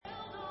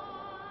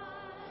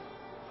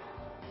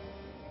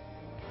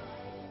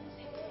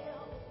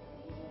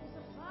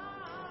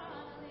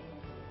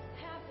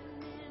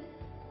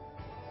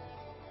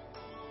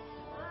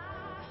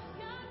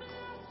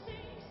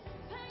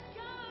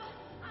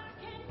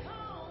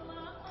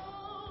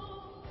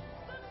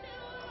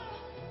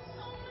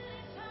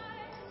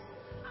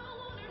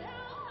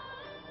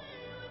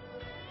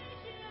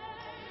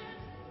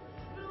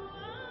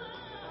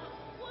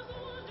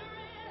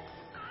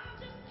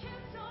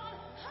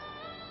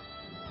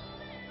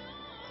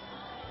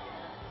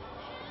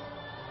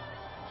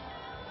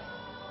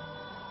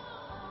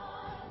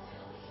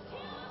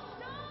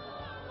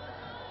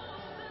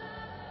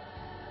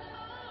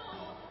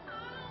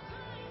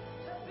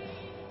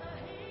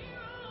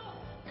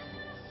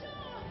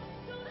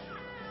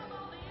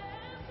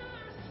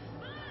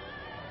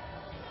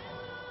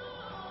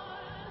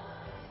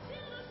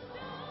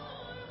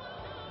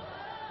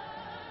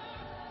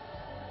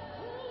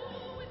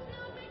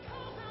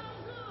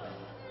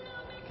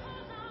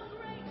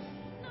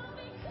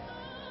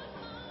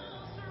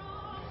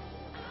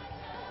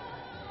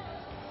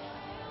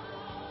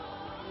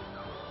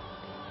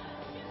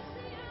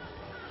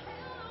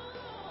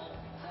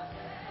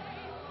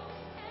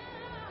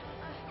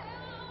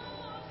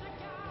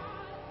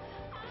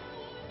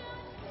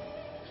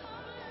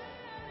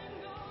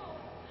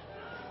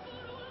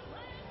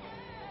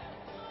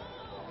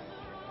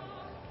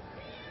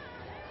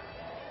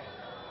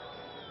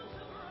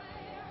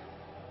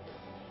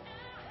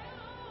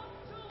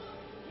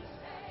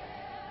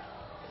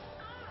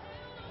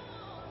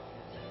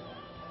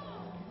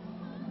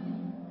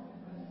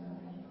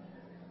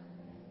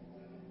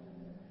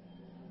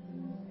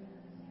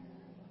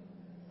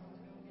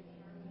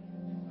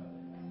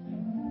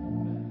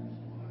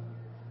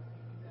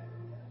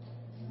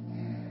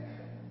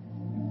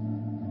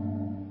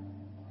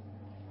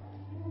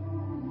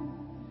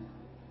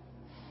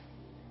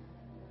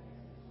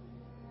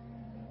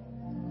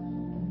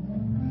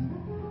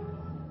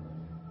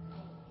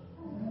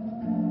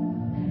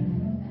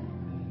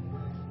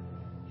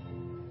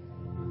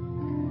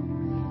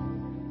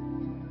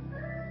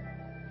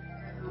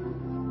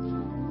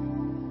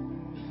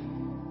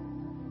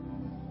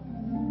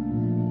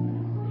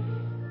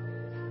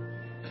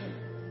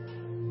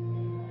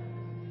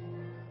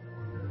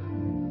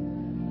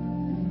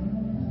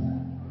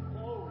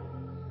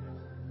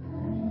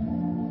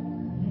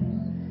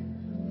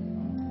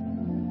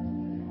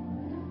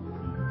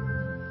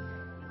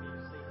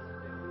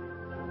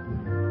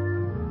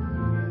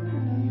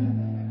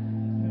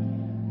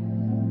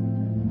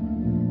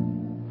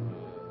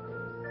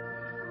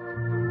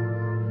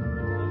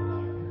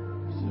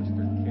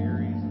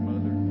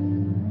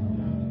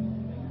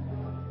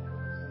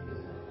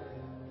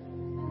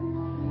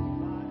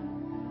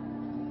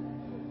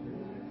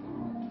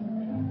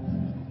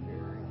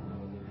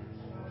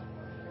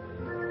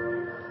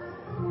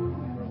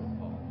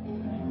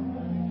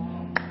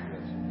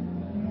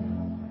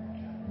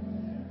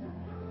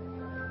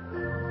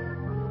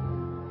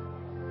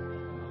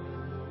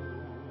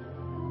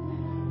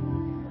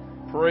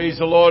Praise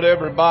the Lord,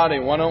 everybody.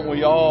 Why don't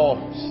we all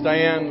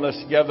stand? Let's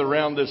gather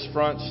around this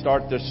front,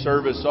 start this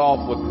service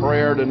off with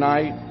prayer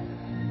tonight.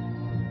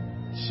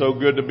 So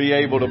good to be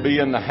able to be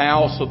in the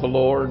house of the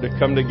Lord, to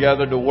come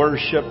together to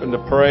worship and to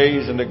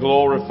praise and to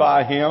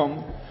glorify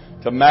Him,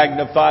 to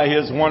magnify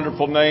His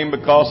wonderful name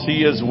because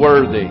He is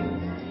worthy.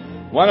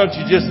 Why don't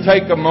you just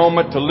take a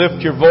moment to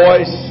lift your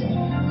voice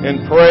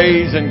and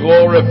praise and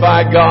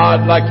glorify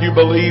God like you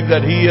believe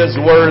that He is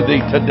worthy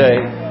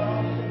today.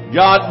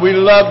 God, we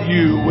love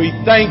you. We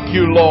thank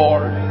you,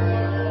 Lord.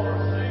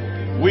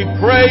 We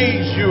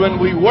praise you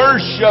and we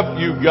worship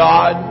you,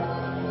 God.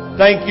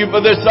 Thank you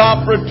for this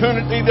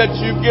opportunity that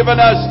you've given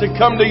us to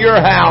come to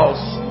your house,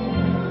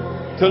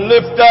 to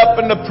lift up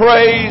and to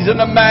praise and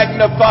to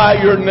magnify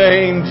your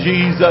name,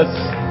 Jesus.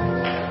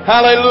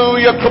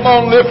 Hallelujah. Come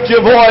on, lift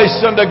your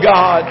voice unto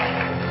God.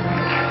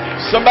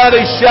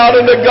 Somebody shout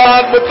unto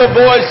God with the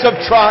voice of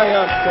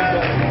triumph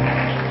today.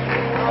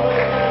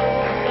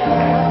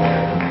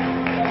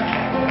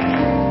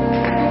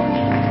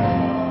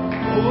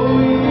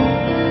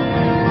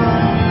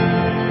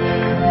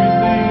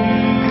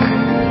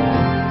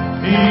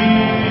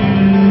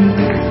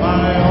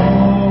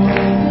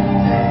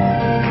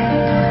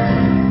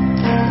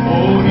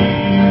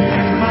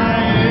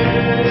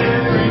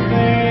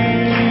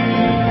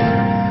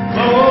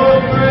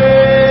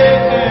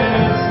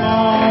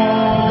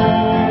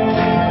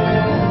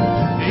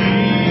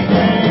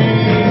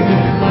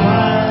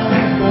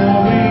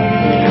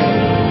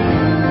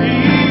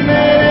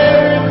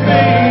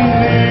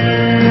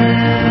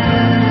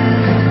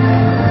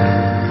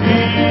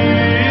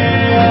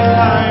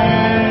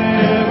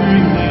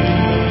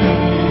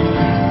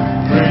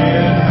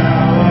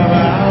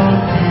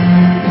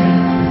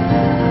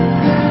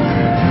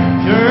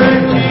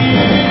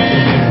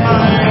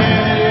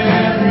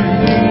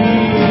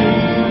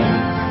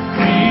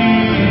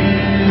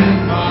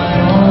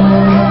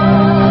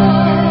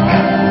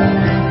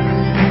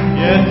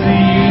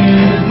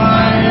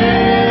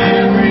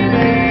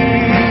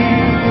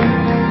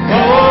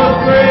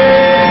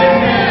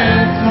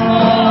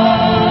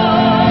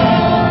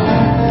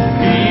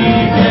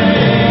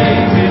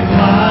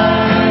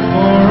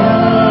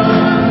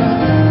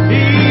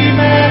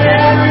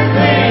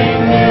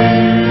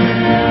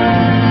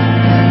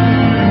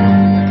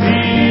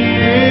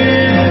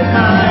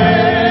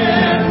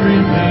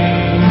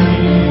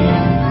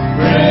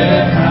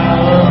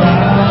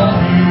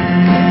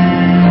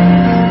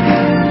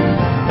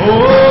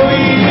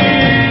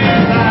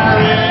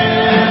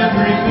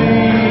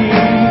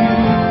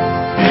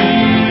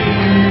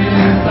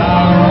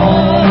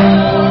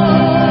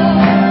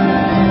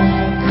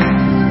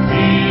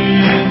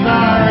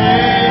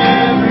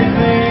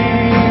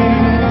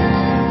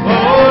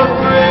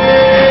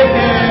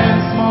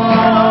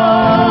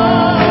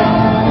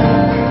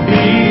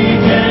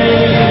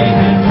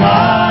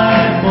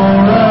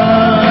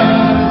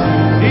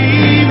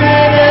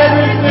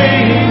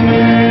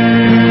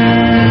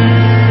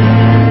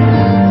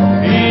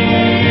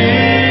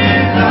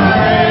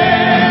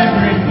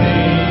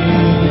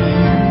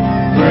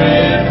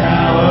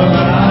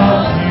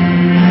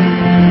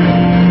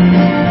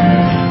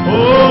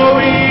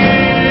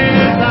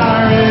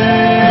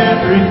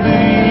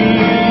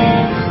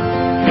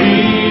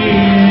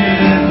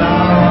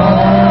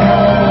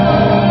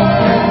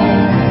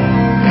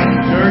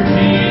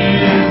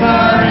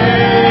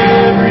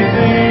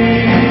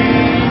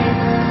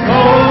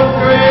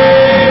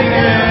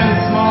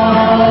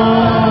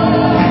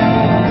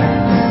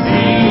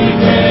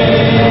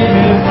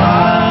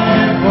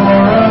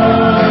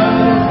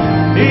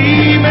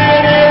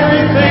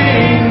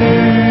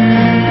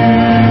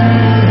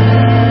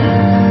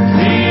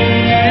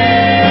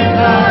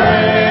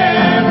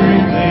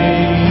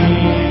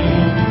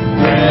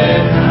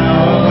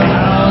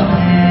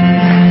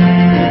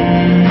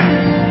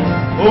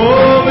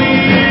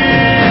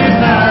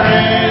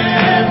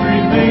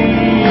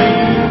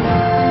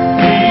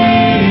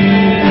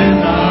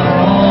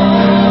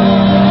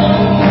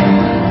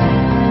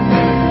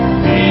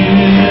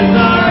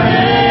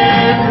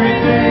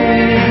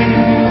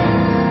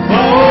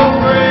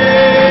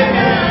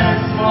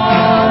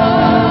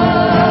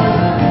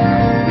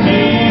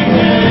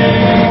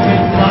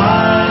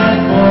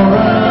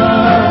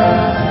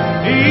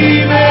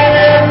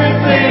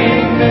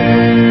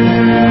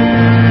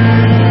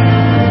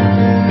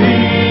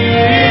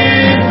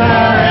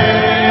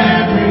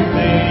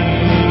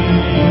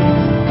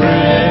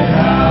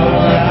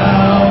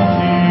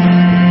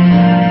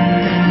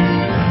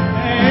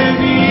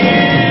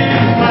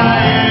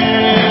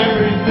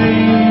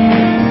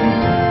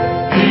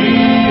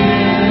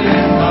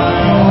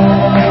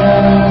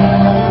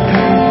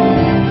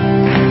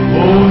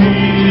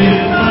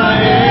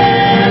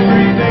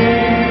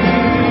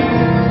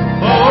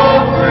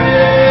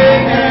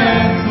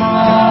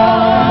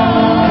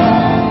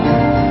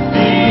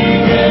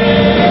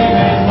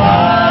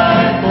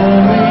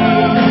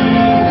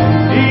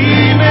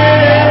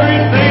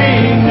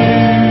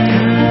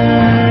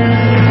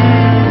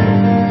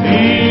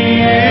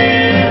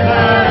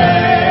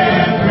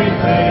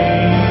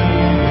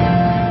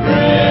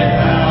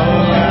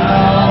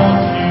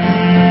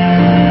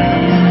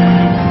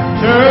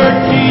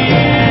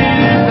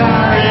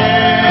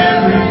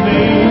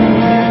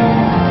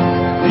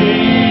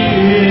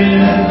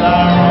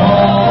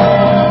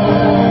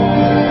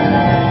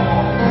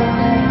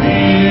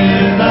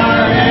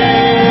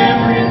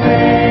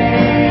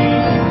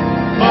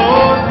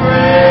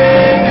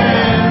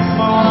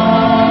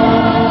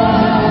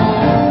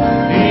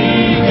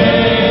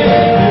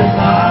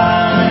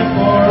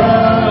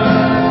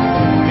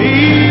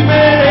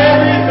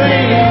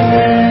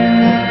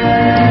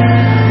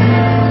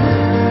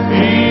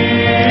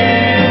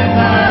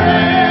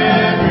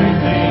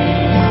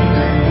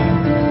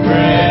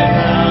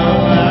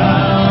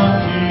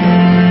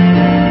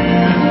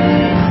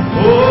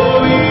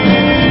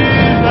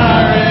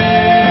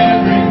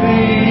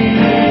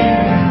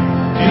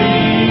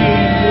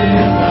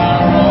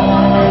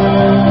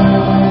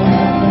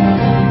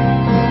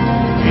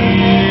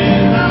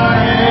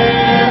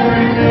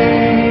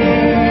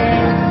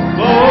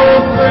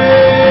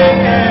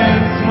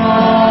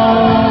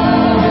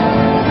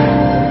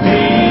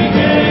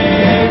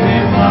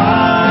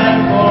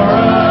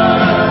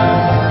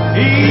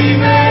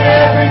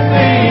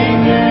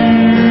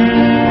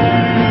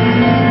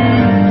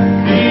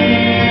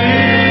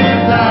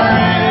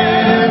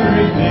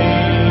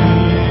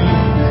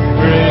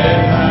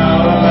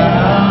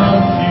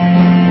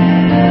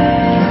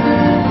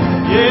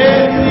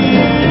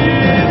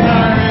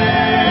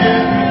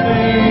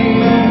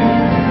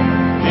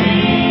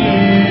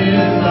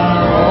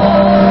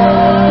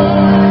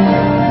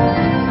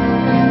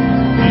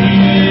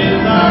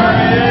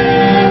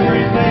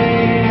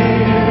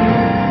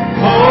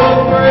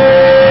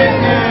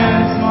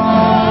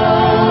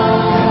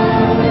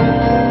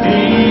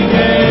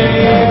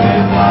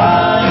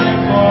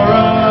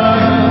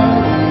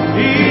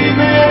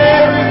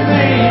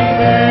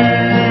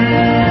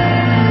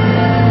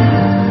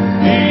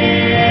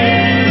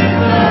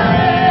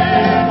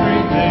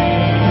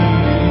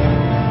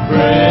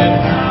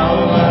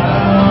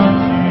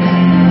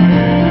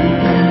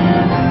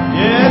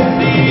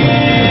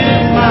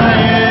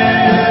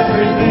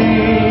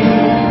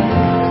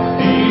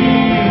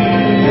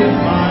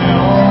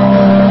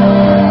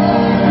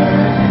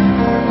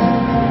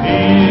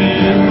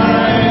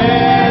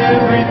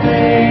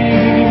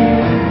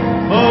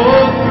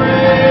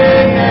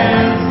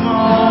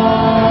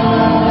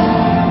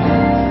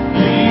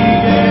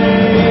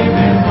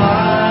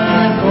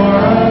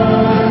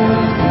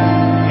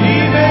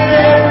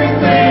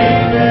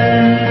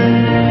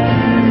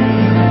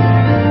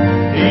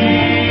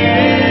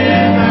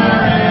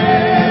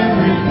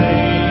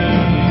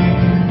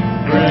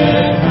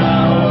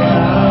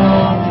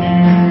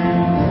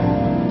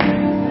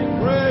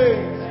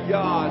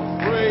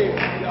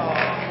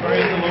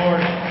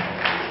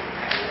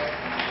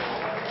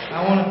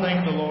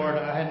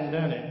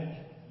 hadn't done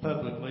it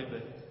publicly,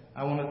 but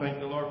I want to thank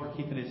the Lord for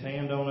keeping His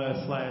hand on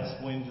us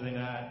last Wednesday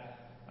night.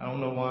 I don't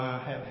know why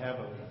I had to have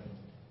an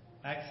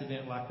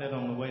accident like that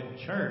on the way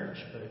to church,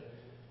 but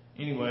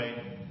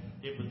anyway,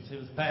 it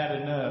was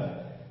bad enough.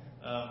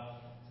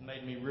 It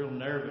made me real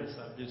nervous.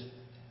 I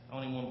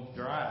don't even want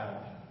to drive.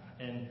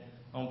 And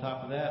on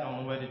top of that,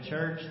 on the way to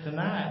church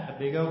tonight, a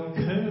big old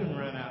coon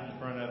ran out in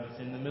front of us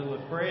in the middle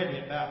of Fred, and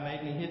it about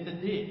made me hit the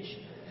ditch.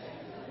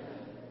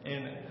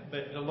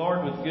 But the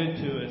Lord was good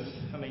to us.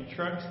 I mean,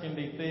 trucks can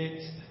be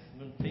fixed.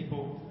 When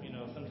people,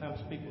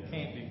 sometimes people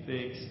can't be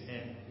fixed.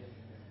 And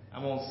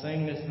I'm going to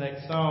sing this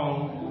next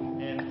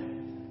song,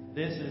 and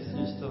this is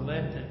just to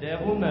let the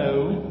devil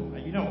know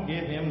you don't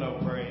give him no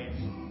praise.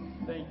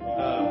 Thank you.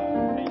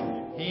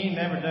 He ain't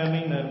never done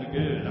me nothing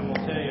good. I'm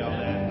going to tell y'all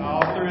that.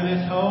 All through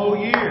this whole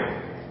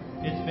year,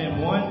 it's been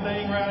one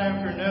thing right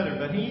after another,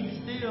 but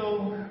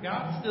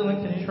God's still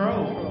in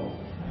control.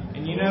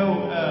 And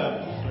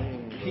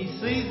He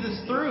sees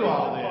us through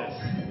all this.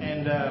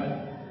 And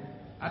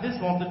I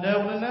just want the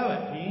devil to know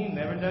it. He ain't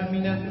never done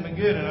me nothing but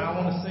good. And I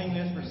want to sing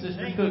this for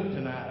Sister Cook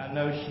tonight. I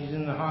know she's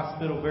in the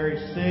hospital very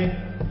sick,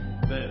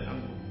 but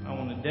I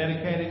want to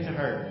dedicate it to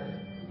her.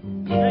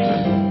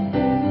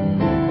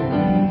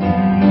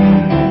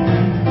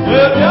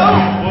 The devil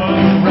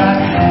was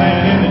right,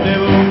 man, and the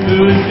devil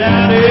could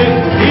doubt it.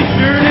 He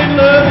sure did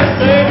love to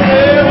save,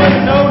 there was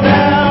no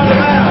doubt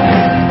about it.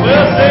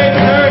 Well, Satan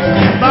cursed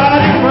his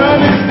body from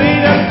his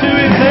feet up to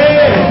his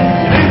head,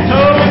 and he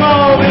told him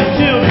all his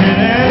children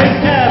and his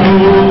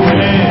cattle were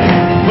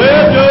dead.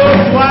 Well,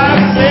 Job's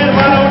wife said,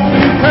 why don't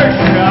you curse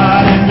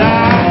God and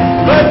die?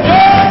 But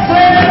God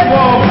said,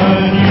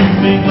 woman, you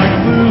speak like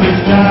a foolish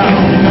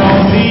child,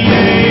 because he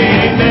ain't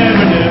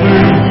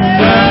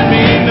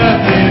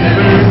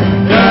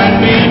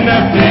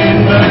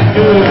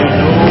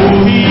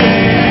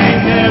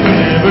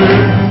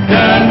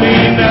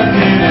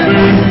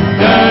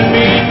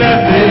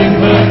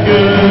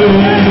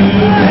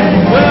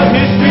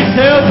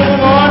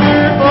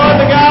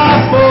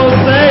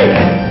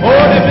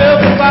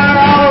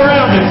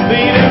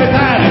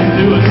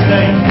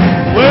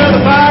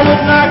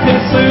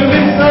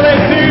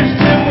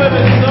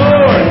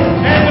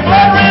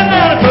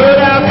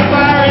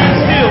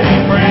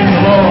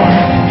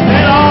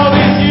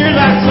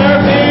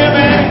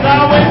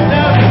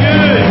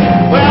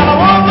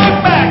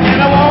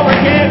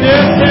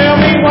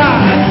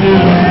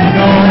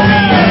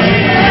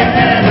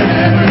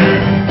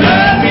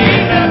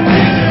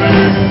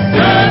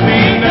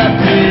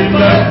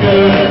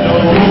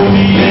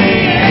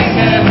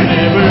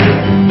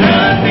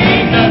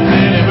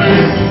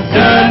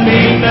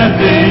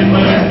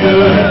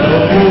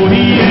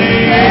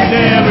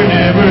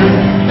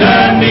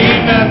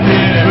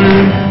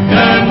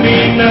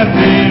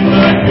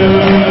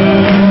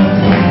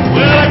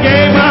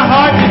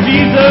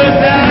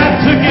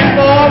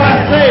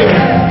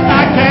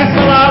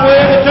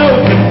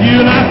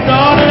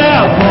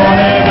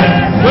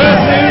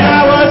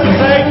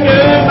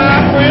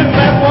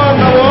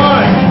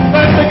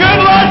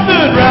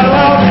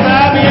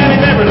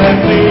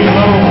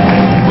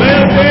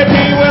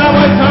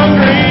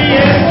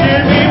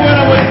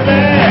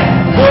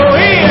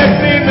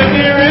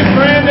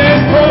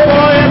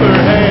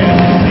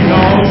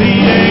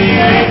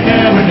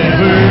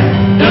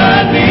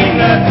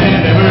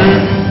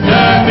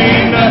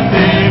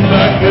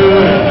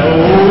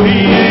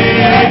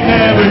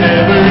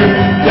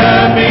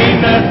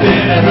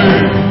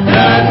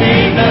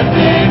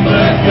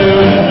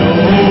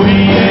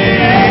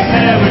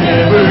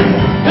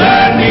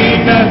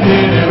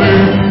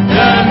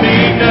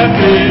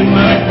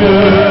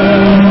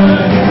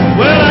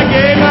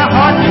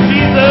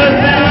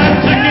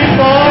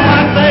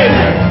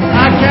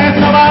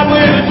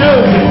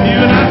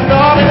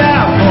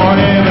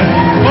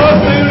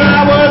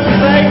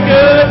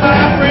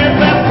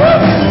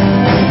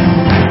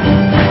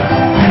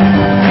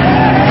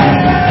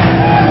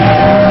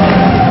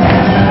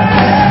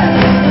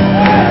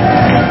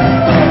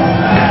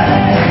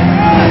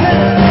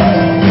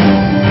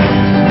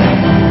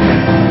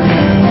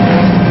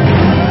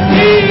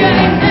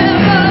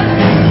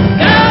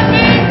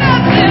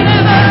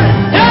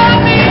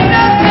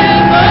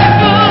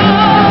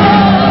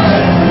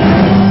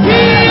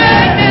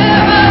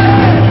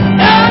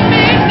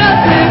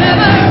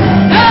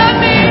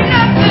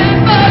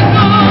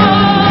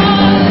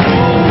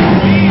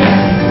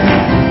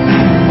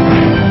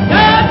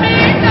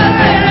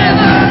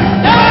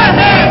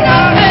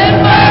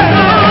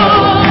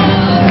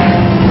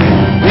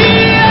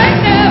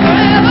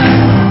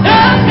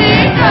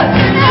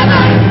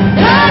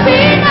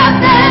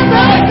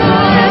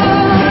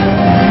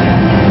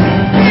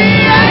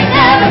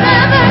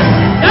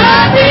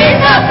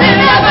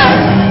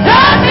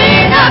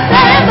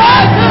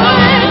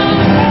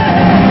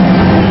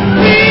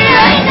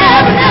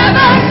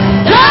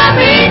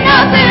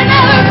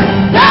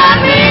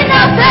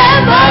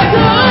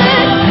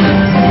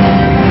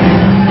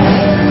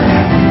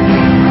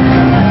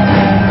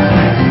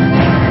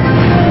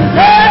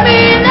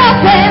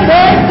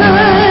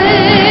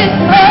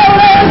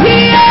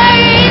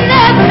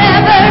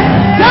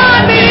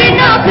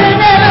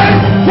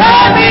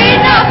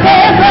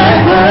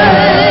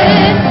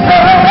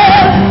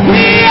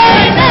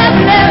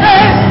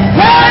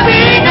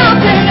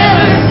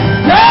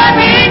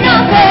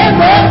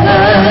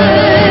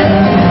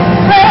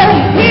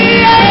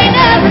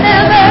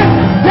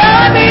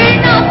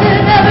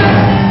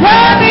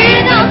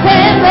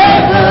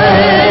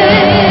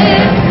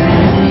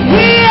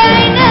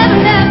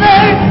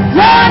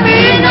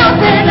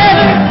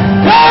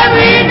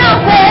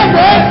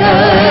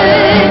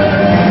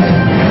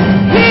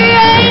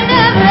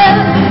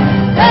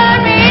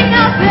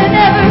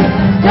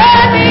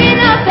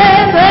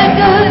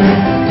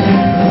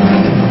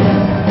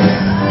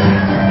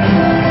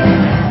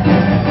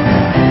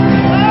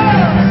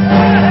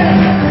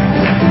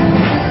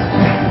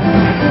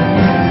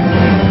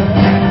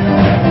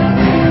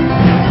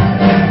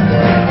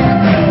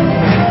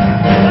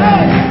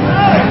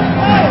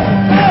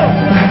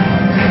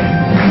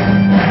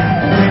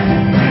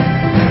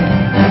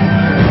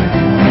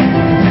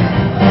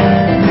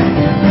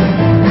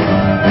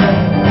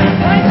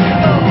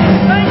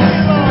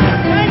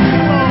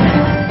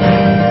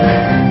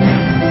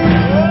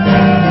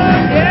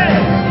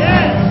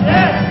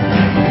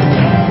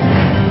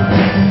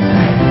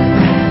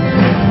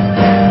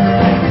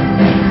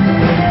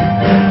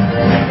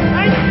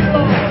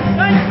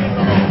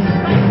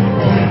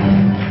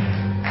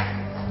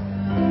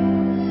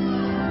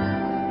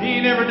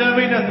He never done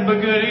me nothing but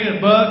good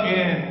either, Buck.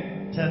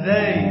 And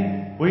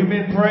today, we've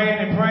been praying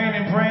and praying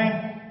and praying.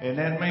 And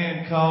that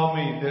man called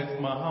me, that's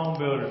my home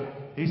builder.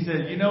 He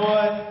said, you know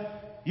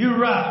what? You're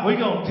right. We're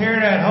going to tear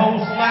that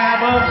whole slab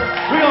up.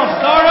 We're going to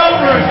start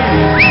over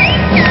again.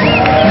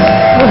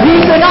 Well,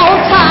 he's an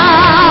old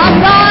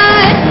time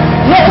God.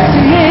 Yes,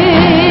 he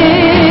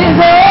is.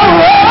 Oh,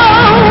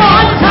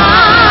 on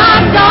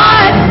time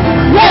God.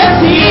 Yes,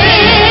 he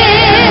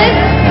is.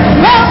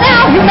 Well,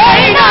 now he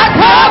may not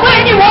come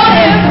when you want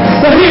him,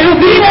 but he'll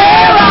be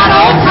there right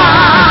on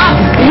time.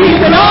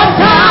 He's an on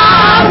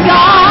time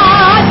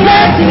God.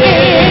 Yes, he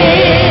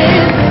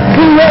is.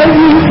 Who are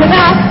you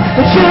tonight?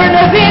 The children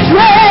of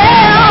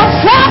Israel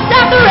stopped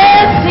at the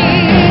Red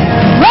Sea.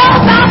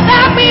 Rose out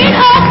that mean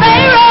old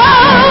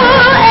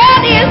Pharaoh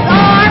and his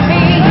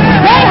army.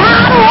 They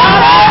had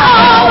water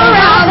all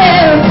around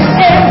them,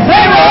 and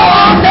Pharaoh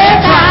on their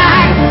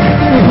back.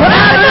 Went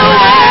out of the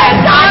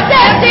way, God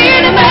stepped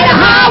in and made a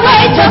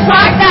highway just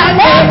like that.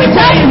 Let me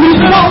tell you, he's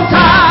an on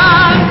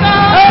time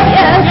God. Oh,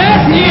 yes,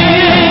 yes, he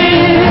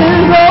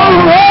is. Oh,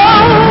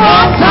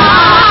 on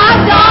time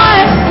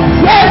God.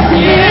 Yes,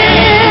 he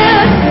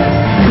is.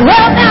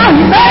 Well, now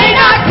he may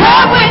not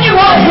come when you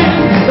want him,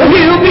 but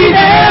he'll be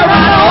there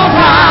right on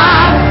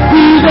time.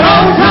 He's an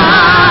on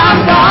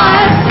time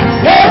God.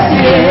 Yes,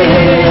 he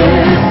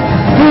is.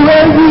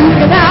 Where you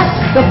can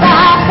ask the 5,000,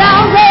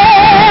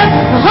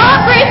 the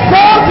hungry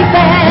soul to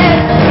fed.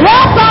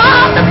 Walk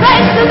on the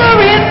face of the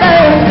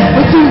river,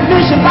 the 2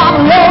 fish and 5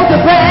 loaves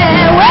of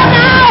bread. Well,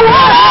 now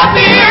what a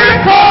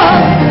miracle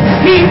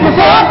he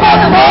performed for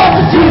the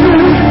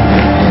multitude.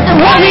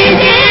 And what he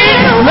did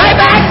way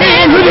back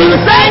then, he'll do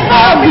the same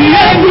for me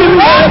and you.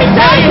 Let me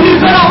tell you,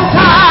 he's an on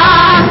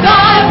time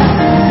God.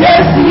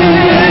 Yes, he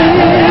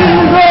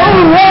is.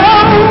 Oh,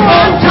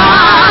 on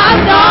time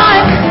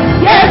God.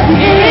 Yes,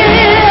 he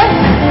is.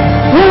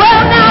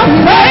 Well, now he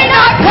may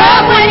not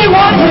come when you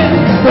want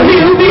him, but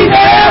he'll be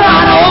there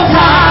right on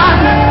time.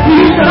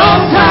 He's an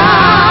on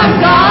time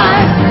God.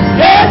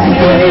 Yes, he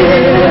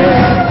is.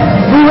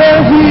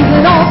 Well, he's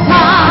an on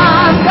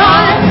time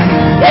God.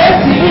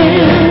 Yes, he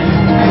is.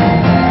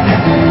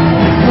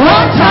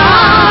 On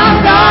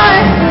time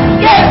God.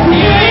 Yes,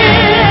 he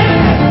is.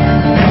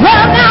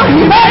 Well, now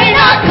he may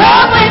not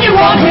come when you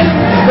want him,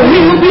 but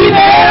he'll be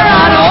there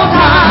right on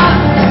time.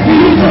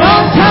 He's an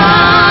on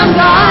time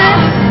God.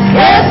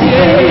 Yes, he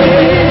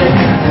is.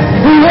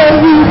 Well,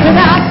 you can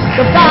ask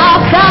the 5,000,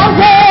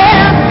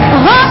 the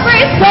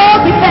hungry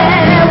soul be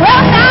fed.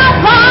 Well, now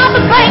from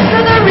the banks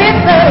of the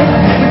river,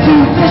 the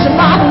 2 fish and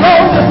 5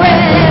 loaves of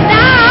bread.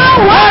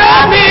 Now what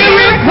a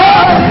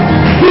miracle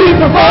he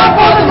performed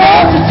for the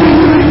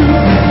multitude.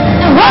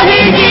 And what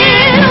he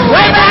did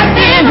way back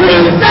then, he'll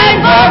do the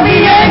same for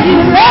me and you.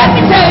 Let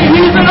me tell you,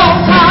 he's an on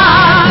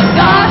time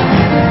God.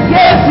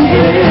 Yes, he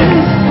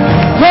is.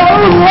 Oh,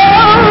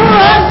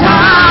 on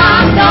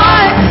time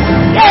God.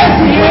 Yes,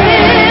 he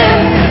is.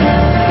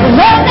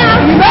 Well, now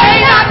he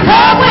may not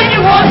come when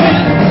you want him,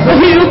 but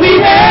he'll be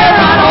there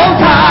right on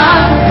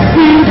time.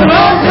 He's an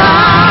on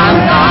time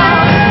God.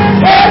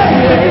 Yes, he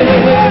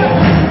is.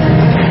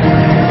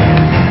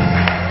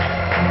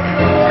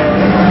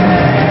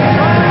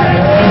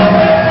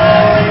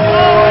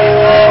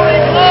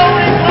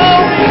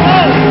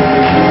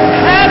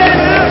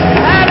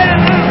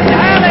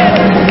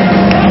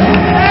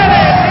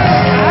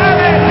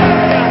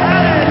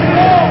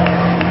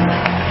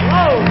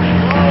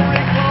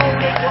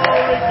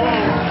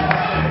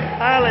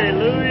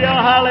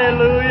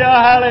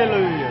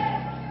 Hallelujah.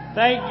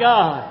 Thank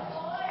God.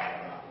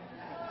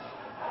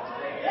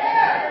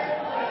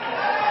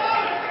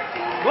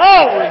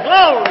 Glory,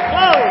 glory,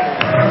 glory.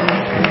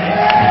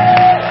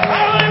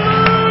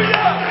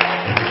 Hallelujah.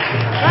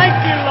 Thank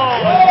you,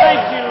 Lord.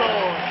 Thank you,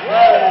 Lord.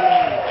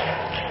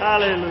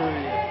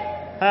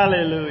 Hallelujah.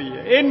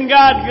 Hallelujah. Isn't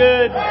God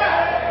good?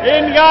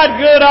 Isn't God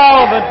good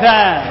all the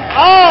time?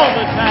 All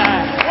the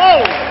time.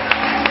 Whoa.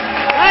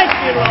 Thank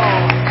you,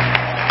 Lord.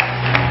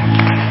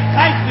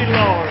 Thank you,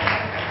 Lord.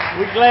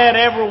 We're glad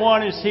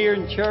everyone is here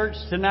in church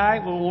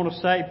tonight. We want to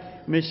say,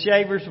 Miss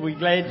Shavers, we're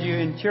glad you're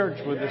in church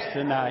with us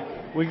tonight.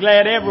 We're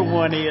glad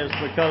everyone is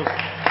because,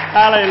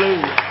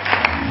 hallelujah.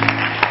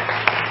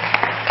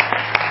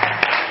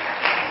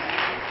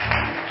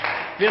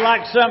 Feel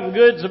like something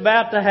good's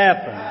about to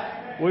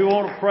happen. We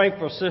want to pray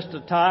for Sister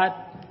Tot,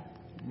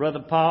 Brother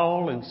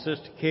Paul, and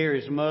Sister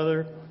Carrie's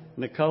mother,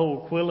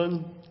 Nicole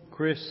Quillen,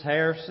 Chris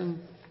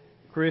Harrison,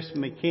 Chris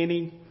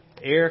McKinney,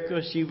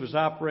 Erica, she was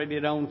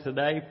operated on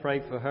today. Pray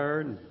for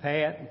her. And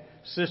Pat,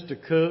 Sister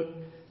Cook,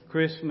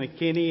 Chris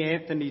McKinney,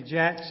 Anthony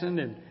Jackson,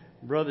 and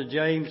Brother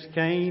James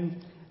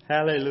Kane.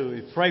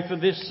 Hallelujah. Pray for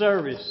this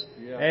service.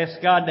 Yeah.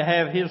 Ask God to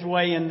have His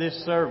way in this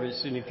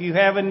service. And if you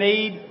have a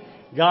need,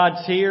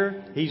 God's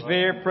here. He's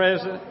very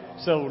present.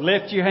 So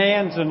lift your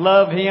hands and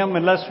love Him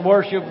and let's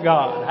worship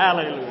God.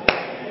 Hallelujah.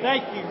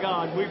 Thank you,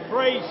 God. We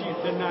praise you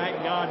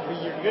tonight, God, for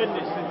your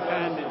goodness and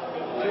kindness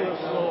to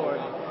us, Lord.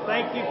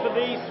 Thank you for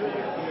these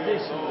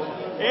petitions.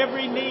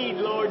 Every need,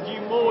 Lord,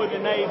 you more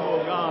than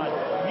able, God.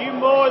 You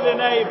more than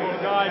able,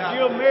 God.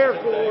 You're a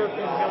miracle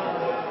working,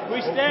 God.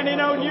 We're standing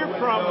on your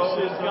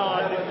promises,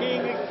 God, the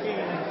King of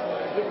Kings,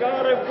 the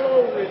God of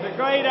glory, the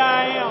great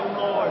I am,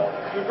 Lord.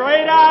 The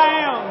great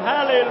I am.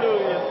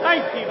 Hallelujah.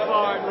 Thank you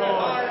for it,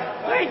 Lord.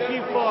 Thank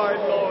you for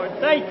it, Lord.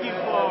 Thank you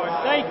for it.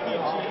 Thank you,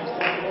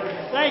 Jesus.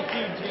 Thank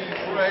you, Jesus.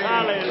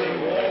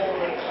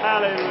 Hallelujah.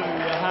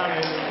 Hallelujah.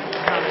 Hallelujah.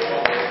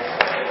 Hallelujah.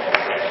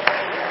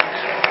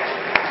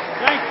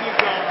 Thank you,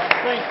 God.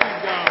 Thank you,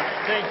 God.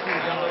 Thank you,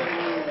 God.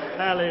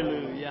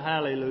 Hallelujah.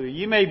 Hallelujah.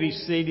 You may be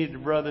seated. The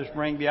brothers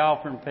bring the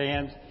offering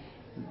pans.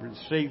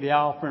 Receive the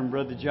offering.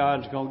 Brother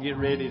John's going to get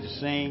ready to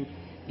sing.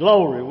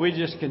 Glory. We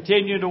just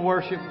continue to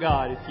worship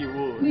God, if you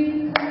would.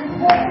 We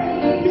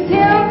praise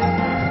Him.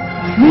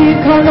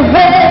 We're going to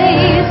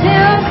praise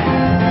Him.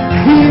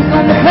 We're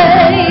going to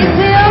praise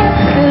Him.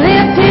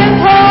 Lift His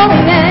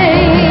holy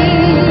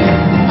name.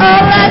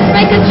 Oh, let's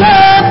make a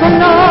joyful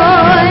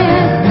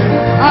noise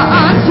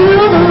unto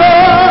the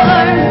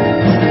Lord.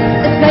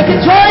 Let's make a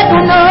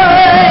joyful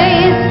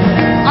noise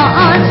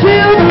unto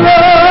the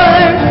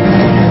Lord.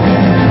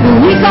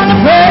 We're gonna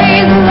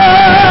praise the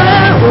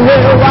Lord.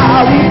 Well,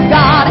 while we've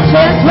got a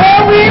chance,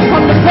 well, we're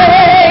gonna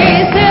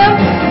praise Him.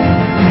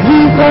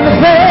 We're gonna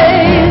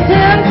praise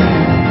Him.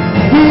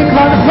 We're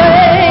gonna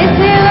praise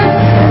Him.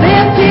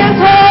 Lift His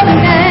holy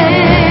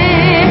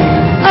name.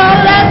 Oh,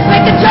 let's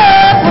make a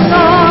joyful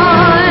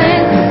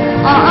noise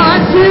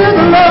unto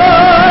the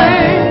Lord.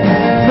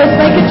 Let's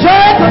make a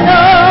joyful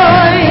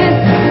noise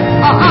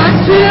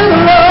unto the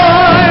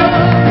Lord.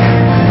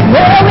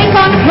 Well, we're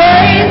gonna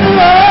praise the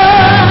Lord.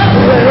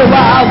 Well,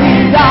 while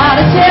we've got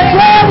a chance,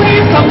 well,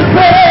 we've come to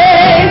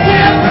praise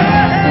Him.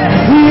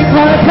 We're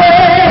gonna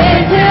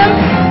praise Him.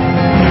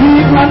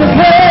 We're gonna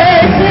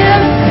praise Him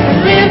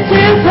and lift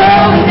His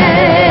holy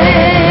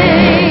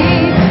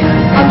name.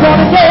 I'm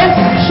gonna dance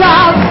and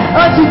shout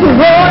unto the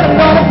Lord. I'm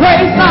gonna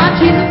praise my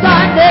Jesus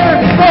like never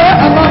before.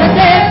 I'm gonna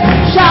dance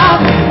and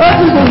shout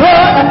unto the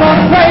Lord. I'm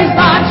gonna praise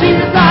my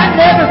Jesus like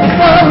never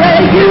before.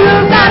 Well, you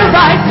got a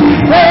right to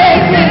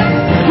praise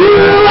Him. You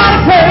ought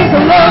to praise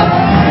the Lord.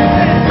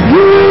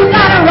 You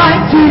got a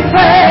right to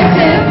praise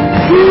Him.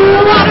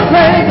 You ought to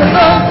praise the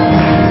Lord.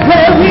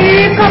 Well,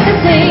 we've come to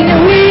sing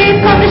and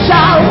we've come to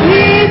shout.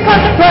 We've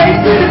come to praise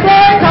till the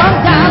glory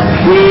comes down.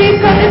 We've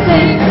come to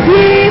sing,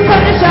 we've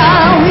come to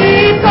shout.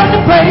 We've come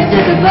to praise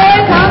till the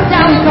glory comes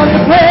down. We've come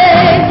to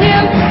praise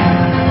Him.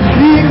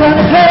 We're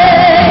gonna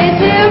praise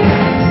Him.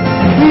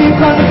 We're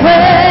gonna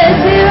praise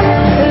Him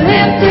and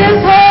lift His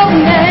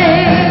holy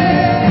name.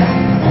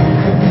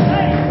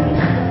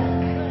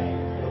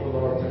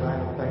 Lord, tonight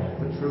I thank you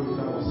for truth.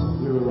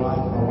 We were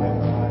riding my wife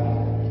and I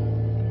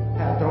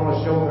tapped on her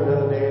shoulder the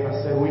other day and I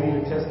said we need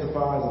to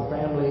testify as a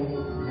family,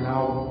 and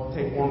I'll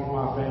take one for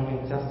my family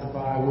and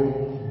testify. We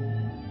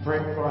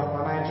prayed for a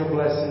financial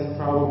blessing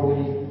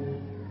probably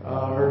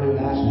early in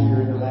the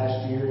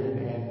last year,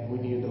 and we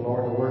needed the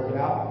Lord to work it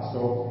out.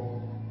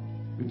 So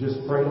we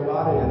just prayed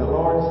about it, and the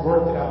Lord's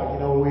worked it out. You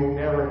know, we've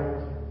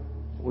never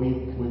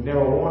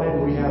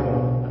wanted. We have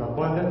an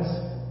abundance.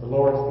 The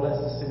Lord's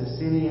blessed us in the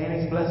city, and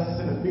He's blessed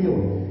us in the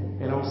field.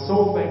 And I'm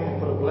so thankful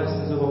for the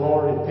blessings of the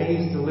Lord. It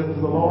pays to live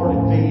for the Lord.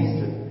 It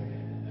pays to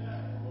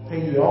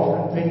pay your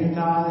offering, pay your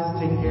tithes,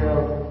 take care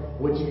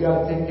of what you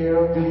got to take care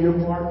of, do your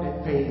part, and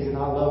it pays. And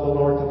I love the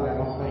Lord tonight.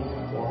 I'm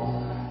thankful for Him.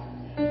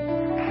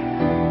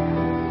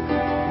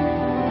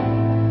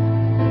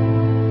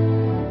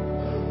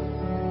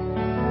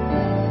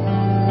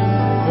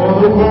 For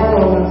the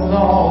world is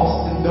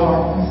lost in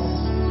darkness,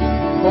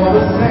 for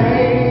the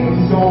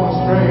saints gone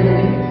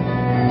astray,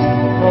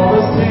 for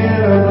the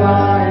sinner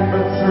blind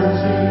but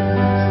searching,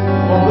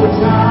 for the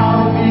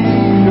child in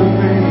need of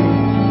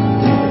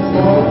faith, it's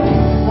for the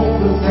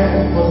hopeless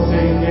and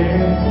forsaken,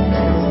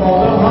 it's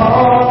for the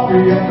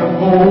hungry and the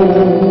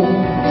cold,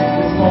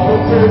 it's for the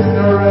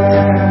prisoner and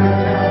the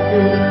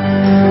captive,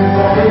 it's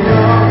for the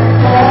young and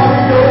for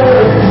the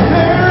old.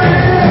 There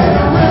is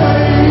a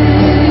remedy.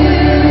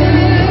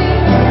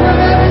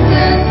 Whatever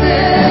sin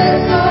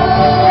is,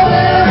 oh,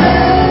 there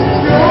is a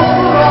cure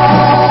for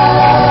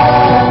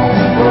all.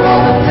 For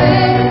all the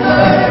things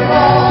that are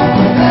wrong,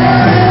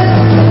 there is a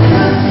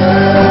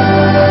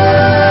solution.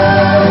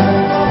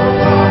 For the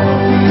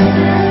problem is inside, there is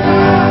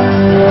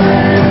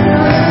grace, and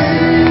there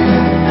is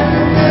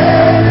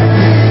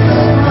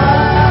Jesus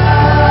Christ.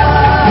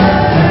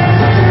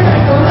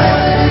 The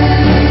remedy.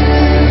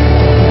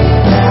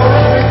 For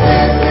every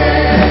sin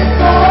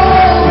is,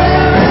 oh,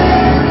 there is a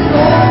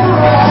cure for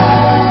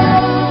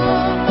all.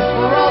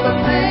 For all the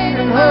pain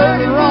and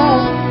hurt and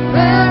wrong,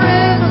 there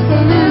is a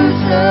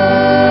solution.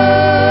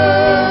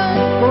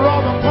 For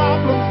all the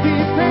problems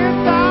deep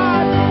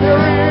inside,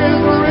 there is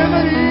a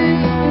remedy,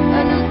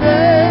 and His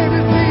name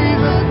is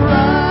Jesus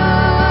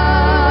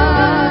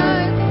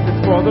Christ.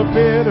 It's for the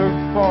bitter,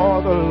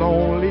 for the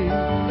lonely,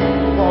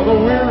 for the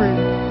weary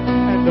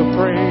and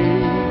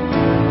afraid,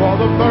 for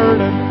the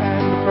burdened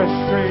and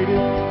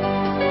frustrated,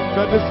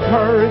 the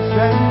discouraged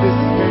and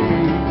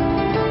dismayed.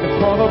 It's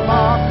for the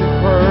mocked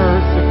and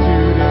persecuted,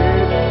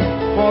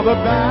 for the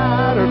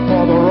battered,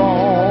 for the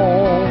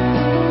wrong,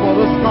 for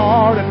the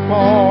scarred and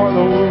for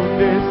the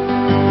wounded.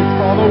 It's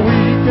for the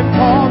weak and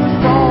for the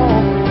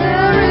strong.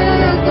 There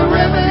is a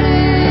remedy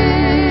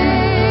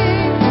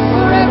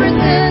for every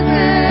sin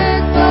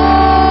and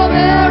soul.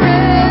 There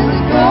is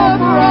a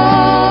cure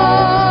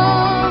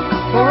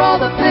for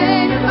all the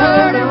pain and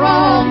hurt and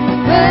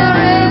wrong. There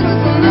is a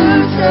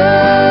solution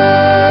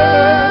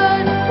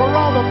for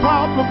all the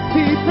problems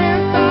deep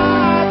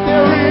inside.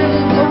 There is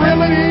a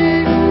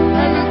remedy,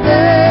 and His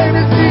name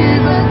is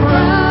Jesus Christ.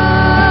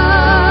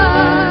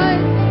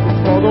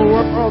 It's for the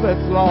world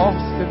that's lost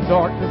in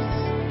darkness.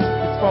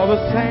 It's for the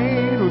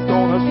saint who's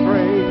gone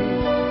astray.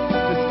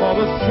 It's for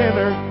the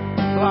sinner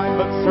blind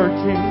but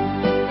searching.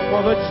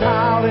 For the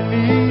child in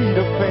need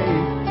of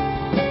faith.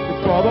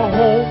 It's for the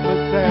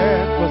homeless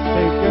and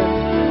forsaken.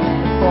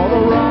 It's for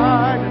the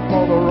right and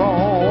for the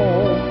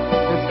wrong.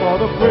 It's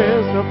for the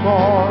prisoner,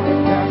 for the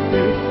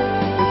captive.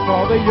 It's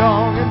for the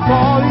young and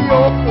for the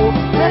old.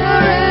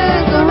 There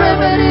is a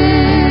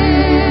remedy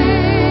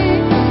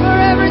for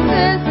every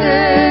sin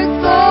sick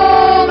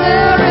soul.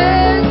 There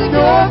is a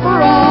cure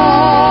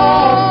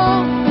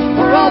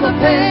for all the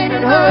pain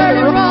and hurt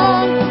and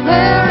wrong.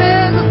 There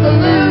is a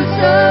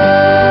solution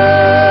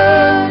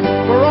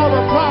for all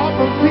the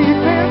problems deep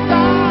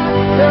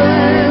inside.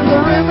 There is a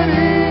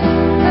remedy,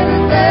 and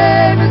His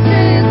name is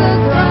Jesus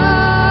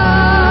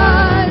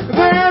Christ.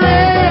 There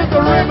is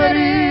a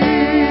remedy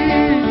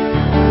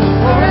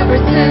for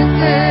every sin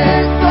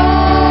sick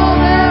soul.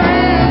 There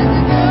is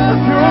a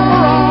cure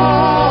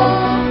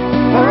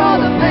for all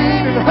the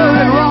pain and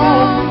hurt and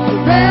wrong.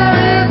 There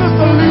is a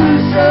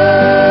solution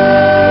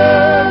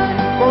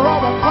for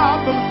all the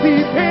problems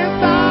deep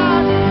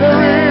inside.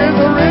 There is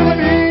a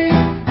remedy,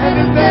 and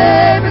His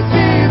name is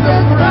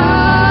Jesus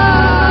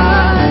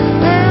Christ.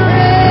 There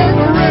is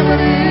a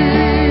remedy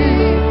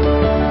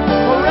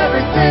for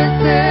every sin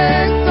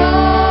sick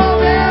soul.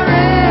 There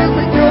is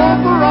a cure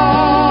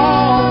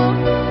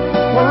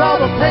for all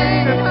the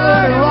pain and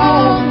hurt and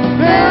wrong.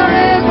 There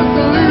is a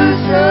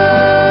solution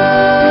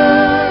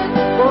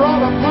for all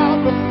the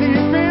problems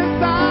deep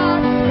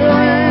inside. There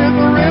is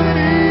a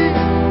remedy,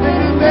 and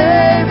His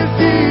name is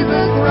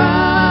Jesus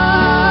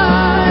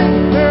Christ.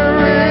 There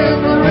is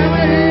a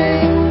remedy,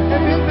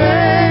 and His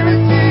name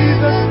is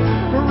Jesus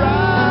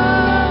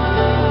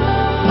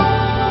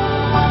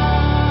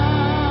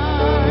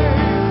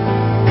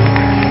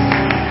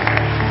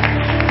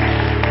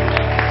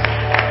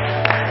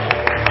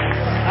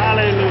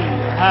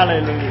Hallelujah.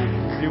 Hallelujah.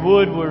 If you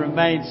would, we'll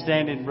remain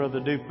standing. Brother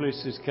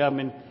Duplessis is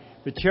coming.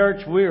 But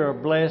church, we are a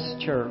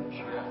blessed church.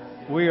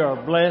 We are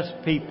a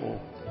blessed people.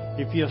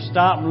 If you'll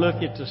stop and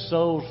look at the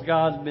souls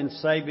God's been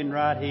saving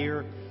right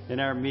here in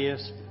our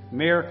midst,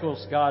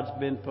 miracles God's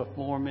been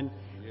performing,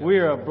 we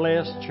are a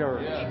blessed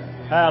church.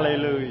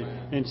 Hallelujah.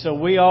 And so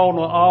we all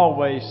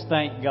always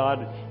thank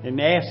God and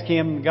ask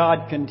Him,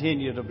 God,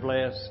 continue to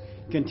bless.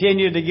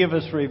 Continue to give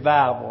us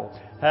revival.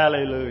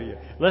 Hallelujah.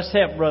 Let's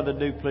help Brother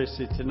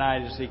Duplessis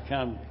tonight as he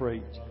comes to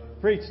preach.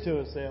 Preach to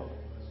us, Elder.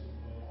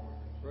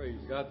 Praise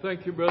God.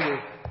 Thank you, Brother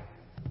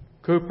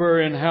Cooper,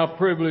 and how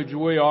privileged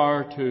we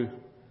are to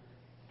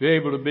be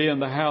able to be in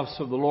the house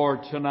of the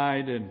Lord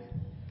tonight,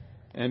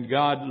 and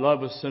God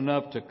love us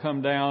enough to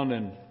come down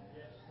and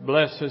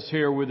bless us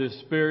here with His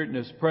Spirit and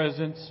His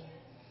presence.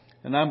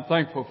 And I'm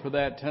thankful for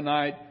that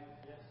tonight.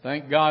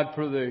 Thank God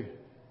for the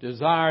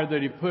desire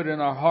that He put in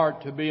our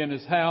heart to be in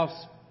His house.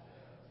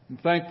 I'm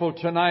thankful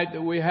tonight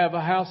that we have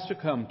a house to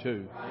come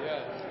to.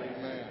 Yes,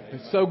 amen.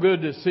 It's so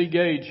good to see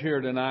Gage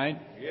here tonight.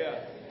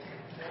 Yes.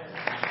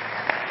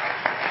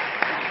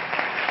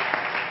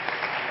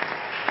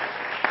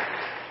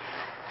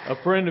 A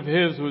friend of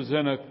his was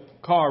in a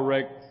car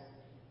wreck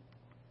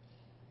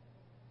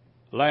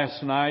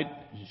last night.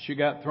 She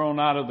got thrown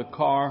out of the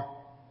car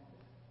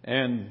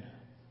and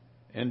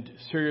in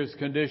serious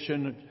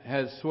condition,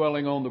 has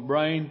swelling on the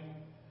brain,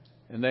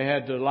 and they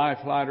had to life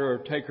flight her or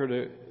take her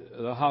to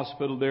the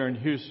hospital there in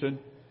Houston.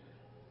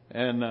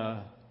 And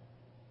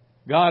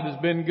God has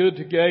been good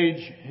to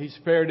Gage. He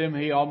spared him.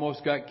 He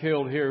almost got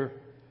killed here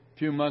a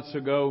few months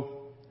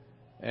ago,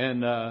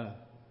 and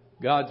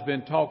God's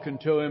been talking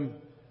to him.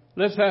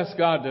 Let's ask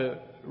God to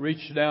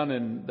reach down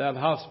in that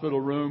hospital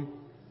room.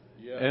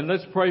 Yes. And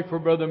let's pray for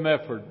Brother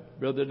Mefford.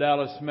 Brother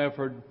Dallas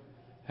Mefford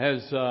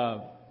has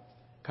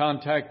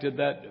contacted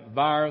that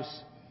virus.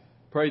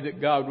 Pray that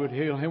God would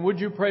heal him. Would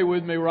you pray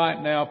with me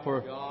right now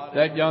for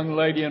that young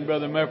lady and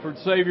Brother Mefford?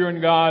 Savior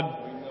and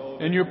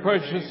God, in your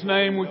precious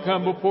name we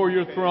come before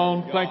your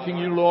throne, thanking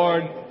you,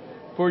 Lord,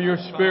 for your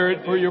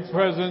Spirit, for your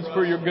presence,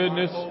 for your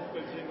goodness.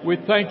 We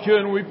thank you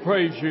and we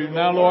praise you.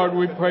 Now, Lord,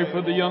 we pray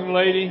for the young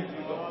lady,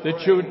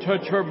 that you would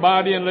touch her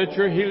body and let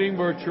your healing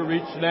virtue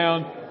reach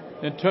down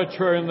and touch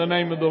her in the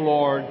name of the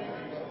Lord.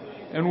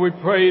 And we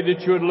pray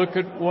that you would look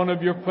at one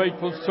of your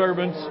faithful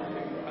servants,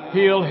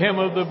 heal him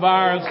of the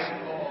virus,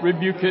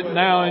 rebuke it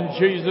now in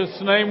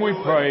Jesus' name we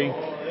pray,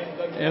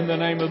 in the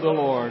name of the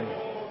Lord.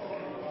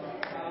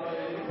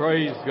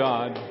 Praise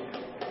God.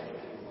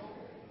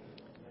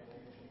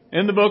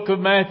 In the book of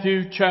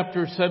Matthew,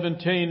 chapter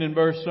 17 and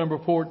verse number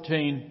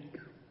 14.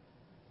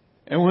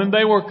 And when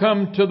they were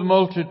come to the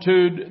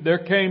multitude, there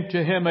came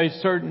to him a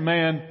certain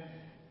man,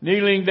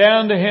 kneeling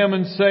down to him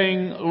and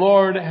saying,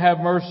 Lord,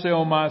 have mercy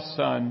on my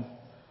son,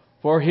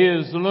 for he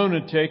is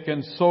lunatic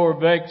and sore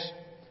vexed.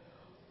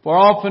 For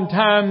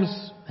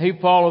oftentimes he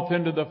falleth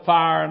into the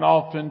fire and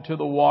often into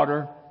the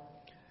water.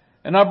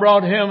 And I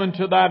brought him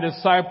unto thy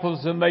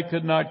disciples, and they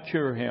could not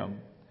cure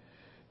him.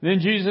 Then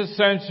Jesus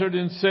answered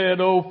and said,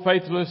 O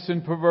faithless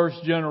and perverse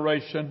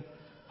generation,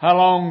 how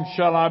long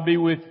shall I be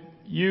with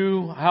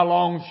you? How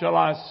long shall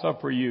I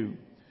suffer you?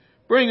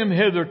 Bring him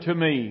hither to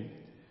me.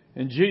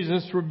 And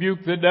Jesus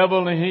rebuked the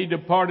devil, and he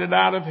departed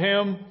out of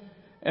him.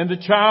 And the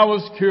child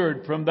was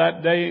cured from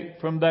that day,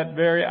 from that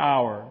very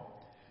hour.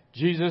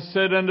 Jesus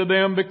said unto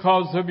them,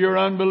 because of your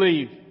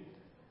unbelief.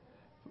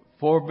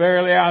 For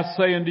verily I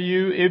say unto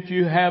you, if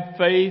you have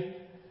faith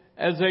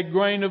as a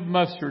grain of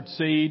mustard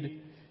seed,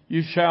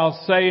 you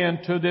shall say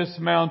unto this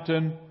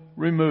mountain,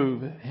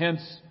 remove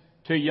hence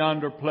to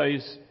yonder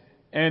place,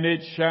 and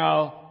it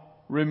shall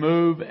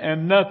remove,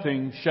 and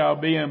nothing shall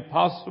be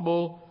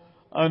impossible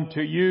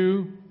unto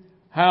you.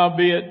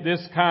 Howbeit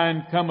this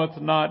kind cometh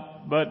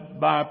not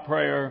but by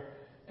prayer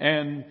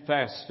and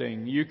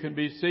fasting. You can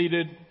be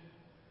seated.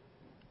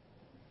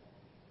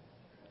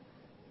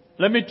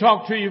 Let me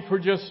talk to you for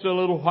just a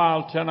little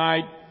while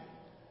tonight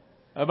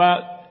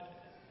about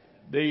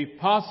the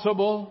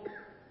possible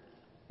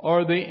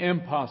or the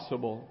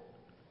impossible.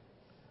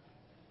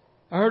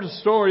 I heard a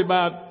story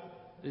about,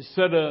 they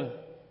said a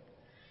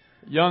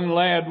young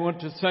lad went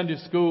to Sunday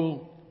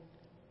school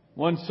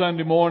one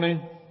Sunday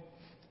morning,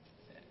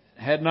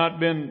 had not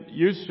been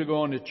used to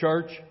going to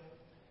church,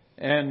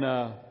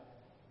 and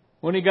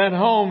when he got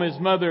home, his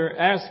mother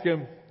asked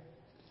him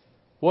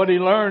what he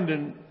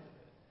learned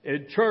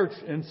in church,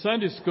 in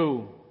Sunday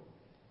school.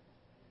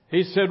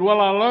 He said,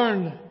 well, I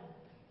learned,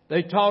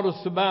 they taught us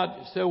about,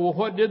 he said, well,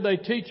 what did they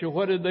teach you?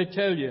 What did they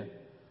tell you?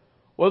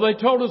 Well, they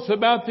told us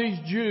about these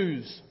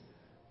Jews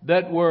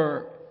that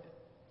were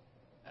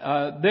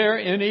there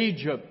in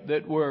Egypt,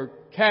 that were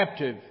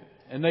captive,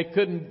 and they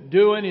couldn't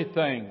do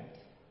anything.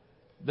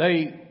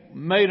 They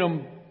made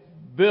them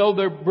build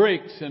their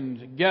bricks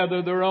and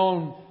gather their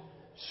own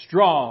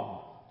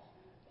straw,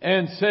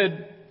 and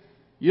said,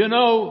 you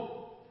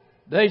know,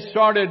 they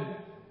started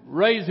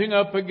raising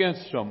up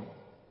against them.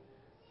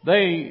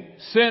 They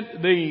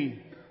sent the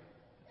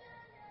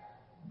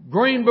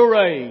Green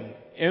Beret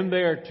in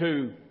there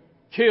to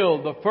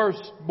kill the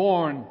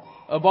firstborn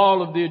of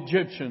all of the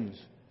Egyptians.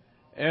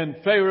 And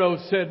Pharaoh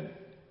said,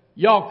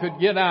 y'all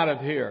could get out of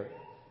here.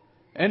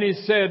 And he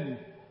said,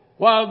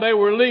 while they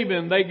were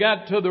leaving, they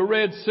got to the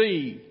Red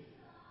Sea,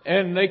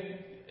 and the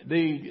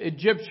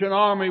Egyptian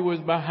army was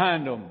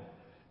behind them.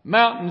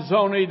 Mountains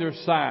on either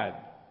side.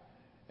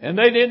 And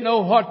they didn't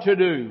know what to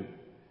do.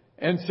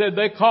 And said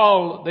they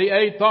called the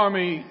 8th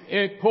Army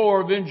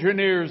Corps of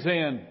Engineers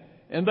in.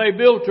 And they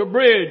built a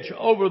bridge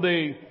over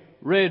the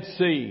Red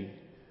Sea.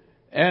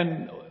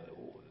 And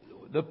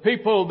the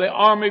people, the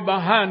army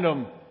behind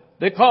them,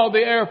 they called the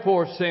Air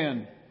Force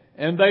in.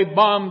 And they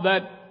bombed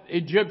that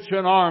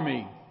Egyptian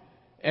army.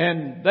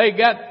 And they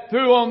got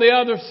through on the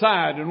other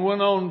side and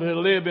went on to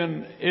live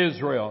in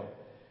Israel.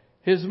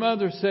 His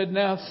mother said,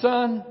 now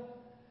son,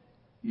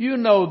 you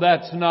know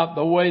that's not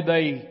the way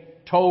they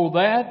told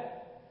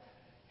that.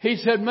 He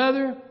said,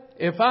 mother,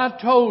 if I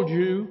told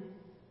you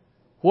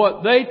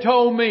what they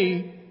told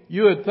me,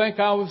 you would think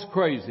I was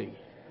crazy.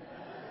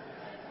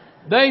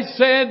 They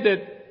said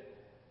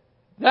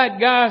that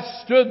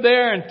guy stood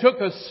there and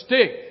took a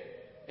stick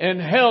and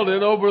held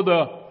it over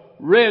the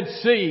Red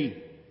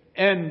Sea,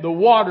 and the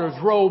waters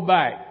rolled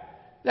back.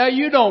 Now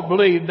you don't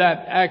believe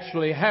that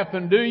actually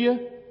happened, do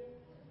you?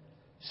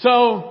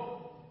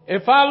 So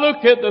if I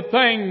look at the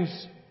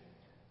things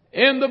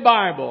in the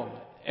Bible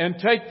and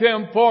take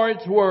them for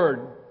its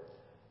word,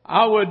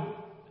 I would,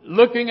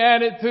 looking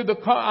at it through the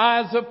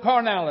eyes of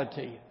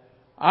carnality,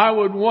 I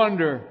would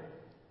wonder,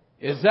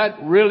 is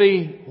that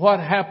really what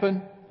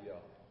happened?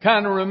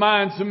 Kind of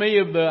reminds me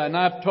of and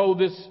I've told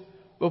this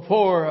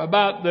before,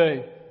 about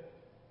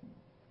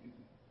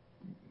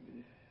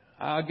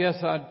I guess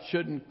I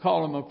shouldn't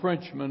call him a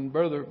Frenchman.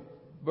 Brother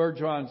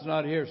Bergeron's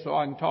not here, so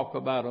I can talk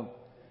about him.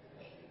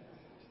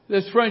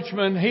 This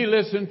Frenchman, he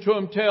listened to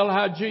him tell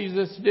how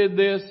Jesus did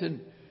this and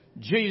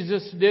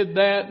Jesus did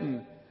that,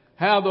 and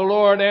how the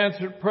Lord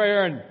answered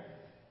prayer.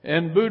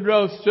 And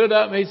Boudreaux stood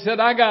up and he said,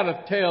 I got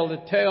a tale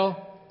to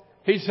tell.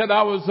 He said,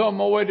 I was on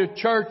my way to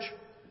church,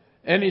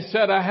 and he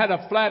said, I had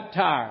a flat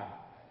tire.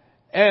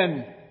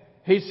 And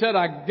he said,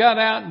 I got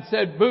out and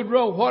said,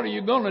 Boudreaux, what are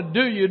you going to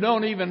do? You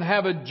don't even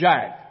have a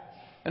jack.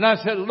 And I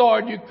said,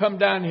 Lord, you come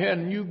down here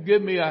and you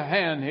give me a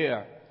hand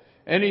here.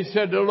 And he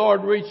said, the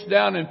Lord reached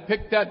down and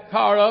picked that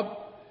car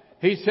up.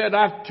 He said,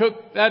 I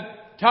took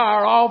that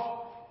tire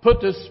off,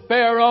 put the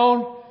spare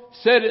on,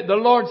 the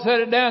Lord set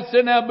it down,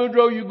 said, now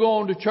Boudreaux, you go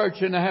on to church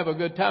and have a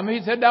good time.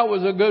 He said, that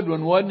was a good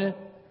one, wasn't it?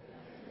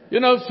 You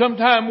know,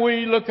 sometimes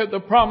we look at the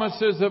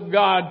promises of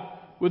God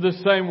with the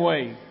same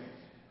way.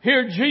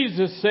 Here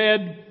Jesus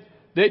said,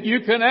 that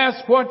you can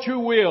ask what you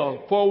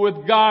will, for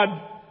with God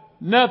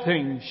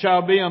nothing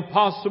shall be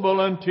impossible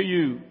unto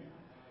you.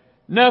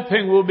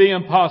 Nothing will be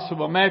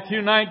impossible.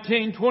 Matthew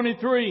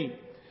 19:23.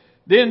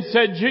 Then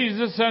said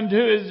Jesus unto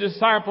his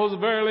disciples,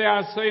 Verily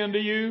I say unto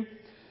you,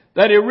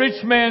 that a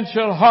rich man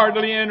shall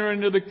hardly enter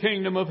into the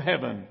kingdom of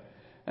heaven.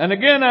 And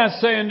again I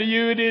say unto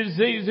you, it is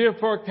easier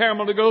for a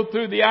camel to go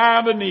through the eye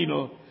of a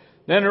needle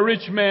than a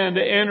rich man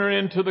to enter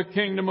into the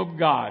kingdom of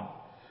God.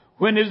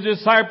 When his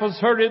disciples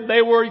heard it,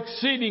 they were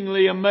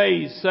exceedingly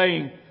amazed,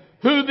 saying,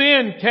 Who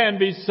then can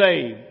be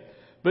saved?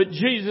 But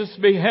Jesus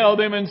beheld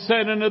them and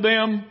said unto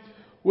them,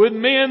 With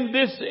men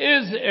this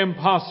is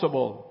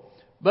impossible,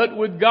 but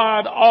with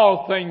God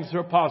all things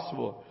are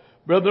possible.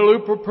 Brother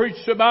Looper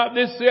preached about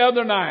this the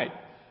other night,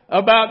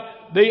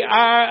 about the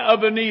eye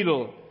of a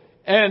needle.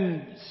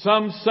 And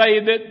some say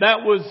that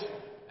that was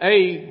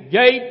a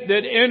gate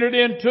that entered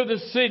into the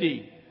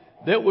city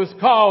that was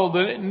called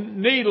the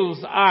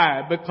Needle's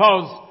Eye,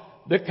 because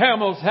the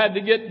camels had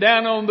to get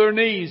down on their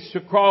knees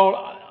to crawl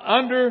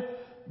under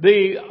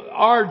the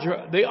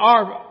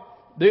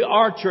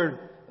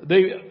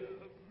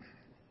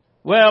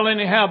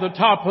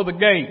top of the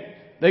gate.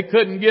 They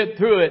couldn't get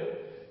through it,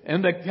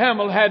 and the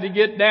camel had to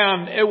get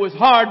down. It was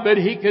hard, but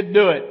he could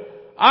do it.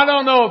 I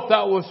don't know if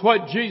that was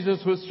what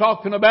Jesus was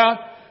talking about,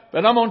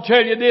 but I'm going to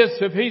tell you this.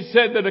 If he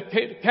said that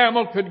a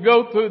camel could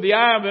go through the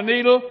eye of a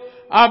needle,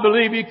 I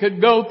believe he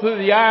could go through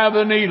the eye of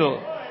a needle.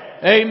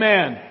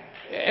 Amen.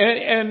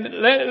 And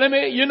let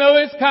me,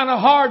 it's kind of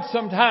hard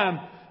sometimes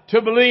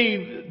to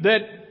believe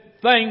that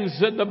things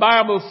that the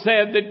Bible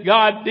said that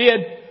God did.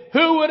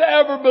 Who would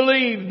ever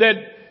believe that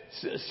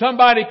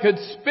somebody could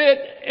spit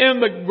in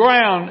the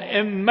ground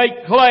and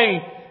make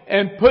clay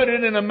and put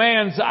it in a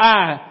man's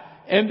eye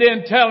and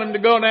then tell him to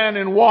go down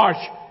and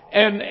wash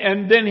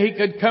and then he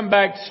could come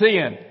back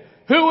seeing?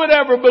 Who would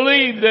ever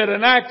believe that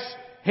an axe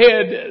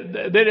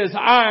head that is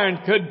iron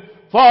could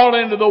fall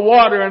into the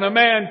water and a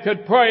man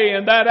could pray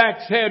and that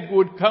axe head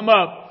would come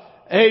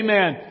up?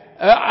 Amen.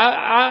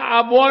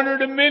 I've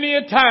wondered many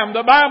a time.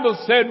 The Bible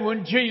said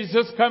when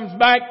Jesus comes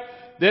back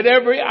that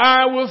every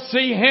eye will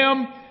see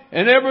Him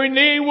and every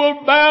knee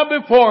will bow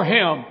before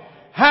Him.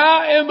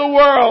 How in the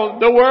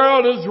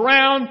world is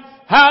round,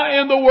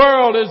 how in the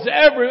world is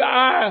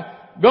everyone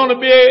going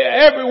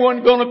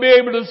to be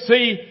able to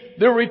see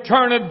the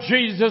return of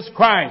Jesus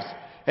Christ?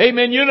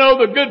 Amen.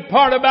 The good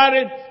part about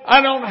it,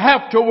 I don't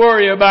have to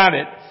worry about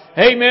it.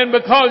 Amen.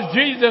 Because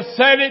Jesus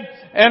said it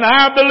and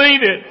I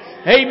believe it.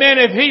 Amen.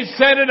 If He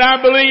said it,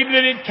 I believe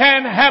that it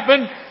can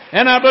happen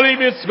and I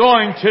believe it's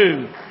going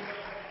to.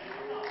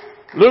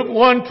 Luke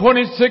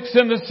 1:26,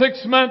 in the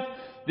 6th month,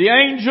 the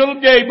angel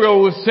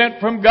Gabriel was sent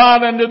from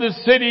God unto the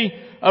city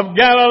of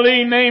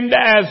Galilee named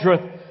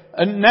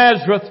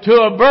Nazareth to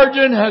a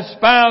virgin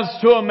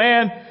espoused to a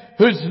man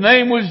whose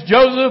name was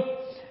Joseph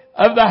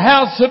of the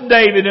house of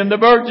David, and the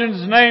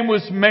virgin's name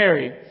was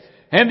Mary.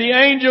 And the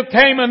angel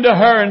came unto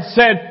her and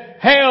said,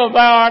 Hail,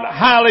 thou art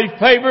highly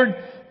favored,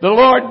 the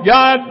Lord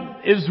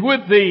God is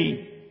with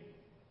thee.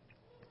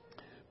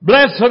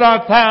 Blessed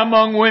art thou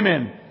among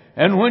women.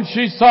 And when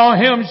she saw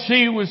him,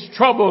 she was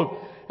troubled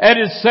at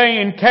his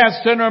saying,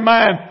 cast in her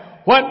mind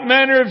what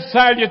manner of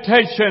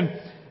salutation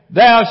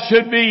this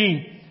should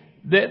be.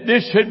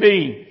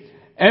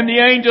 And the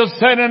angel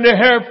said unto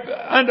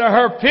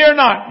her, Fear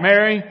not,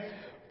 Mary,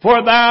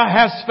 for thou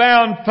hast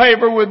found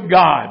favor with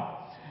God.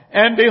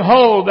 And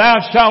behold,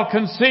 thou shalt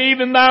conceive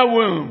in thy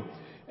womb,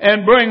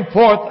 and bring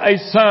forth a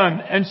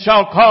son, and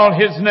shall call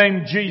his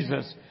name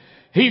Jesus.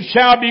 He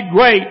shall be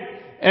great,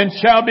 and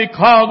shall be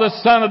called the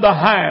Son of the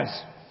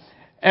Highest.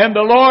 And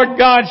the Lord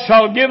God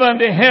shall give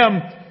unto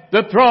him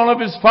the throne of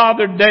his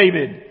father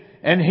David,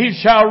 and he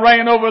shall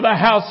reign over the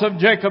house of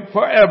Jacob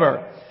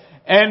forever.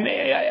 And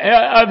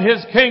of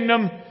his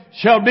kingdom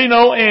shall be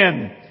no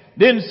end.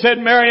 Then said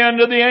Mary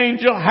unto the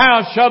angel,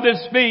 How shall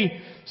this be,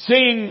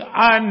 seeing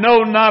I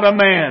know not a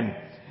man?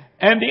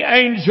 And the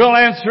angel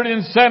answered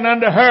and said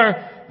unto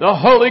her, The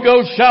Holy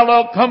Ghost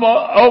shall come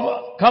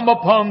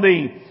upon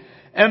thee,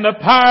 and the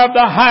power of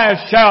the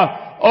Highest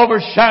shall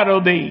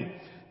overshadow thee.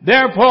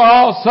 Therefore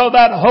also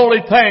that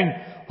holy thing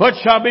which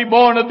shall be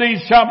born of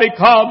thee shall be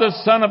called the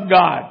Son of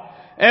God.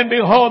 And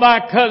behold,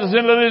 thy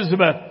cousin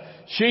Elizabeth,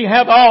 she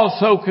hath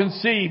also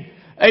conceived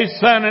a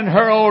son in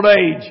her old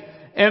age.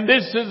 And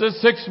this is the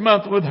 6th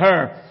month with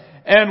her,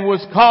 and who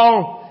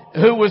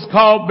was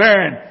called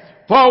barren.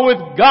 For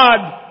with God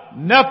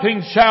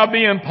nothing shall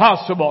be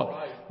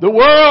impossible. The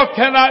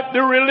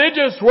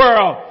religious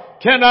world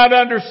cannot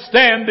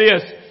understand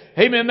this.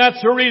 Amen.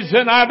 That's the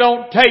reason I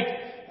don't take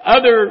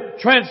other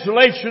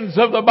translations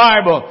of the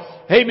Bible.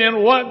 Amen.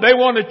 They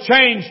want to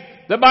change.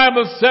 The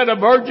Bible said a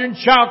virgin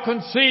shall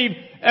conceive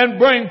and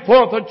bring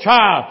forth a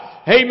child.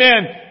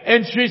 Amen.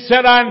 And she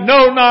said, I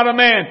know not a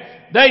man.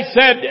 They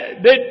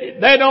said that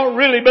they don't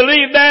really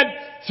believe that,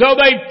 so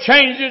they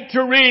changed it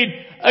to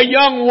read, a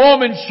young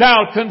woman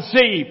shall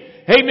conceive.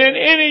 Amen.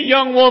 Any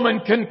young woman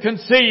can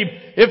conceive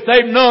if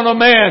they've known a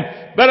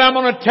man. But I'm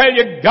going to tell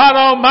you, God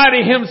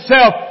Almighty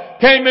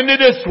Himself came into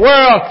this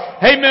world,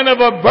 amen,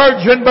 of a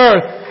virgin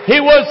birth. He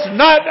was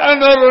not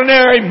an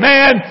ordinary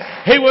man.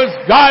 He was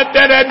God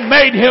that had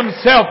made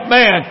Himself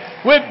man.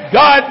 With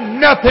God,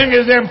 nothing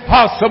is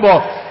impossible.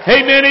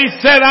 Amen. He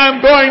said,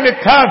 I'm going to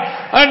come.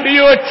 Unto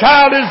you a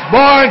child is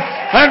born.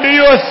 Unto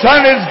you a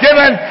son is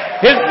given.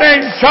 His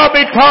name shall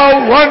be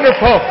called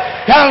Wonderful,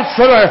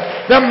 Counselor,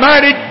 the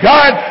Mighty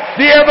God,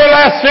 the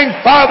Everlasting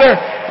Father,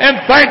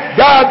 and thank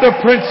God, the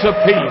Prince of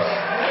Peace.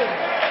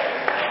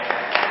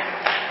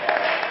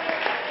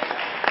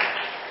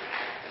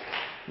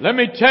 Let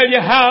me tell you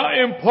how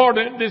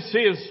important this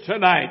is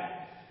tonight.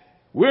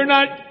 We're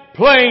not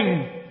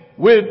playing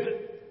with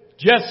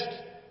just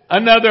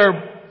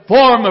another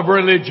form of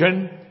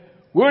religion.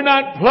 We're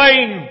not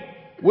playing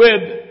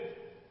with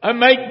a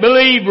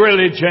make-believe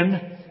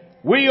religion.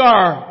 We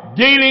are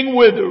dealing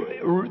with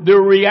the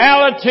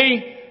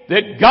reality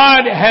that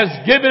God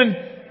has given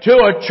to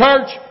a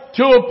church,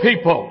 to a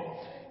people.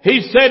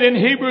 He said in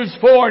Hebrews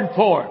 4:4,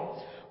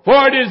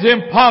 for it is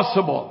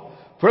impossible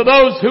for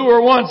those who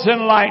were once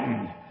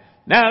enlightened.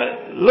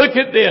 Now look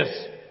at this.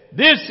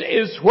 This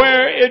is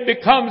where it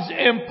becomes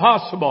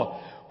impossible.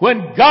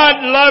 When God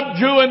loved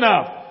you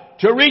enough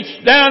to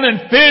reach down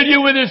and fill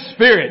you with His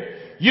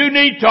Spirit, you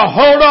need to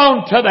hold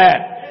on to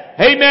that.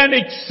 Amen.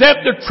 Accept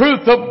the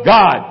truth of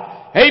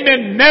God.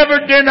 Amen. Never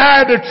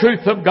deny the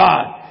truth of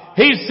God.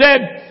 He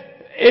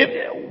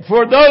said,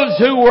 for those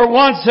who were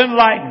once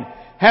enlightened,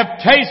 have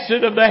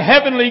tasted of the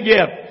heavenly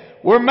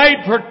gift, were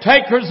made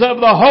partakers of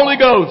the Holy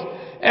Ghost,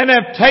 and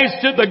have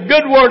tasted the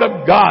good word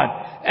of God,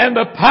 and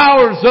the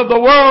powers of the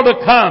world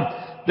to come,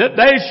 that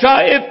they shall,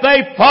 if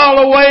they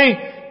fall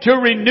away, to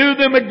renew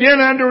them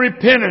again unto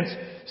repentance,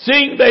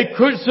 seeing they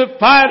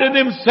crucified to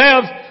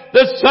themselves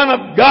the Son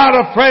of God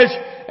afresh,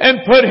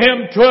 and put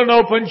Him to an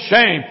open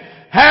shame.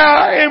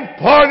 How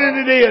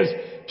important it is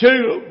to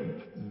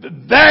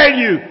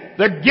value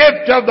the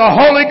gift of the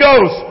Holy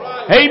Ghost.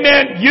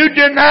 Amen. You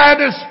deny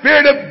the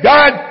Spirit of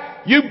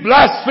God, you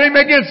blaspheme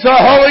against the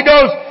Holy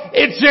Ghost,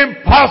 it's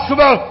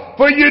impossible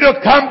for you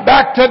to come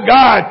back to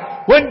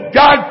God. When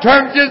God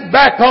turns His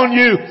back on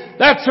you,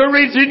 that's the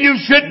reason you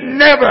should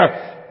never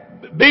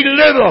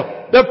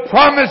belittle the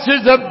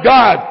promises of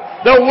God,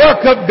 the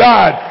work of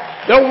God,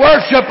 the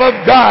worship of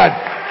God,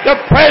 the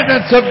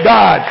presence of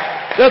God,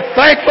 the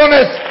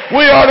thankfulness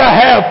we ought to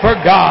have for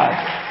God.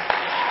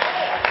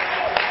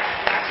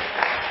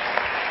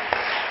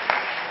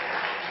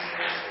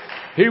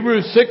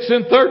 Hebrews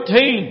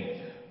 6:13.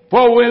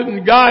 For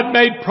when God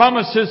made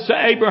promises to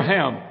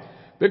Abraham,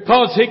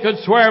 because he could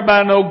swear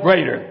by no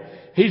greater,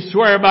 He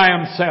swore by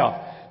Himself,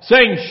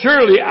 saying,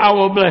 surely I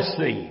will bless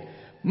thee.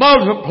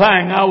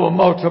 Multiplying I will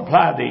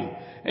multiply thee.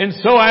 And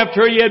so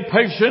after he had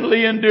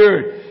patiently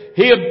endured,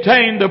 he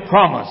obtained the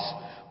promise.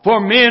 For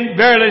men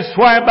verily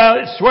swear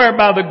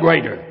by the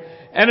greater.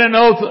 And an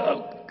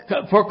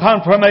oath for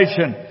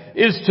confirmation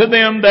is to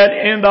them that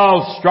end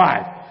all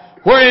strife.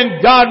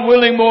 Wherein God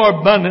willing more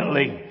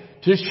abundantly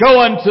to show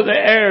unto the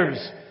heirs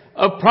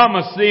of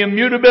promise the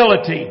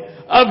immutability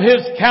of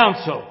His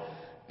counsel,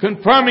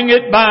 confirming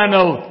it by an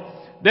oath,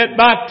 that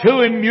by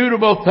two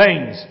immutable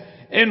things,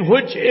 in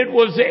which it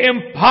was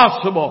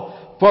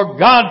impossible for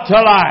God to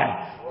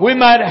lie, we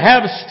might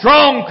have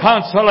strong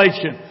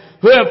consolation,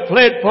 who have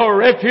fled for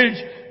refuge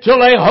to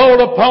lay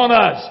hold upon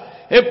us.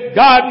 If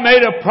God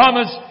made a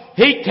promise,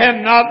 He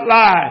cannot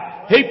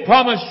lie. He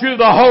promised you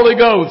the Holy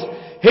Ghost.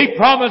 He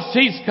promised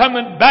He's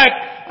coming back.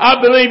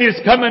 I believe He's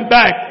coming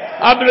back.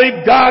 I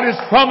believe God has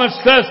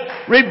promised us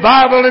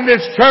revival in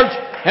this church,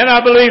 and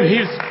I believe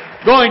He's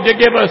going to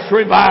give us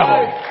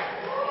revival.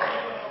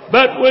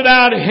 But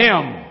without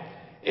Him,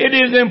 it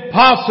is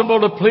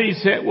impossible to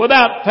please Him.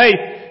 Without faith,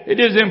 it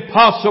is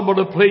impossible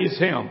to please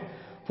Him.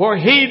 For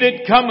he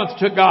that cometh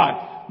to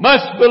God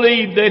must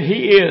believe that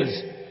He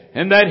is,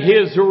 and that He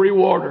is a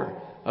rewarder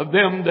of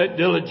them that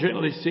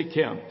diligently seek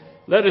Him.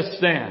 Let us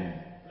stand.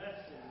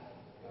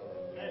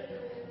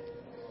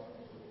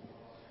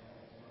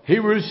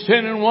 Hebrews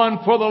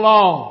 10:1, for the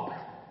law,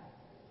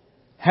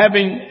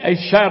 having a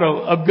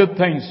shadow of good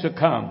things to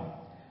come,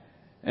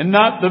 and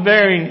not the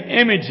very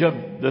image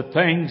of the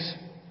things,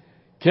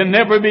 can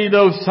never be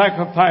those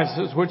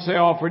sacrifices which they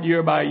offered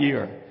year by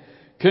year.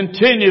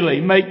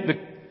 Continually make the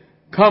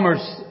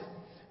comers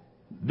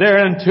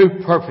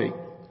thereunto perfect.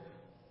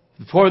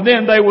 For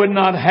then they would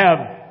not have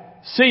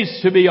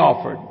ceased to be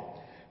offered,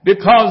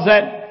 because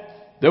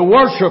that the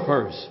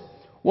worshippers,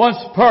 once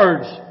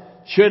purged,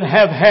 should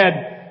have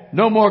had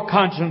no more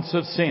conscience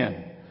of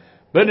sin.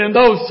 But in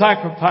those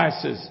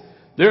sacrifices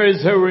there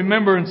is a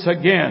remembrance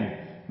again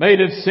made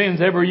of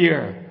sins every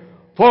year.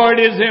 For it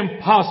is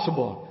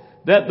impossible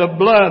that the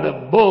blood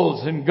of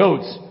bulls and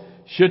goats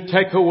should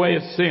take away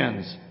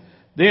sins.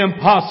 The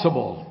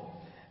impossible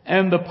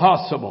and the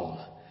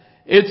possible.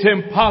 It's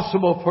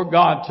impossible for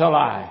God to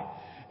lie.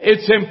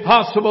 It's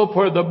impossible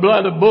for the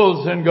blood of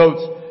bulls and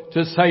goats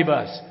to save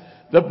us.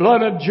 The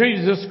blood of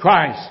Jesus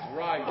Christ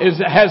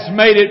has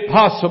made it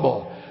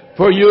possible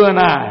for you and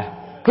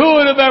I. Who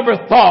would have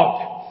ever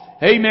thought,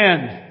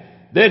 amen,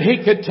 that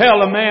He could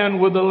tell a man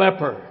with a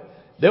leper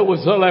that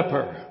was a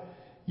leper,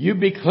 you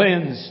be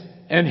cleansed,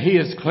 and he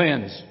is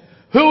cleansed.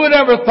 Who would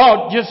ever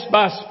thought just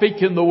by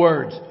speaking the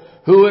words?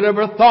 Who would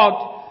ever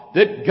thought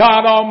that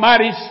God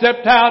Almighty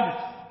stepped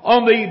out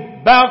on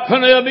the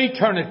balcony of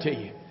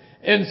eternity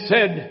and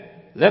said,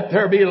 let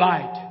there be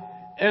light.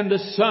 And the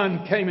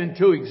sun came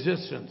into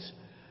existence.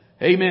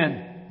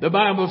 Amen. The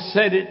Bible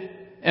said it,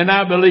 and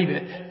I believe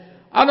it.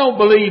 I don't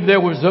believe there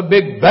was a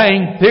Big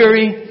Bang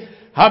theory.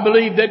 I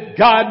believe that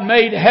God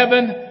made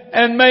heaven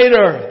and made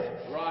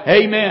earth.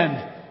 Right.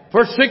 Amen.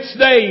 For 6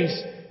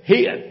 days,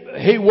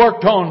 He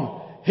worked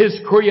on His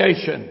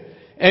creation.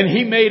 And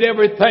He made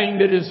everything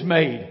that is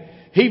made.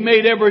 He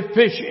made every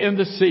fish in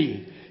the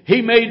sea.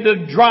 He made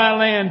the dry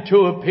land to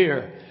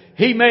appear.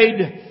 He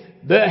made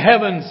the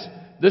heavens,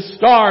 the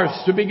stars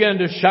to begin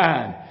to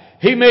shine.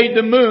 He made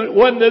the moon.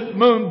 Wasn't the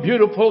moon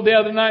beautiful the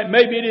other night?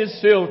 Maybe it is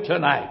still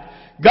tonight.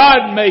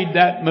 God made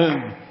that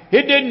moon.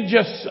 It didn't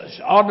just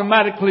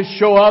automatically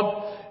show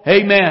up.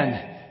 Amen.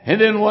 And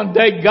then one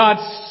day God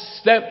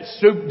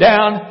stooped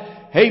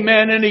down.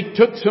 Amen. And He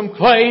took some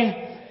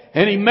clay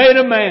and He made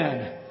a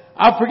man.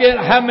 I forget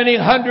how many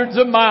hundreds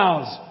of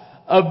miles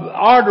of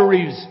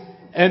arteries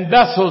and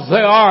vessels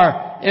there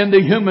are in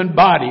the human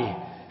body.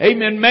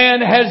 Amen.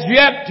 Man has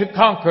yet to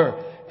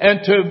conquer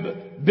and to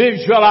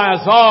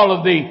visualize all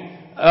of the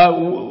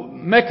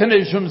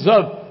mechanisms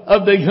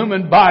of the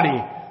human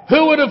body.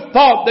 Who would have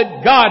thought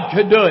that God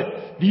could do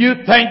it? Do you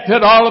think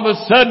that all of a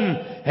sudden,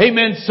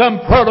 amen, some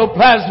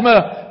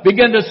protoplasma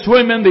began to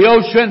swim in the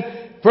ocean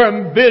for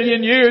a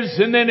billion years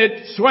and then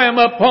it swam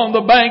up on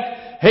the bank,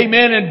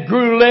 amen, and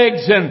grew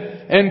legs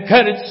and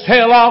cut its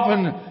tail off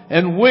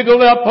and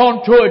wiggled up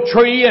onto a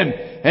tree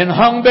and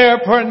hung there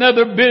for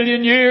another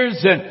billion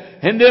years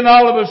and then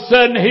all of a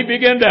sudden he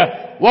began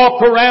to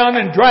walk around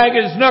and drag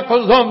his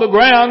knuckles on the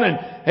ground and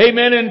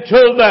amen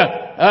until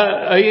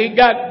he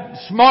got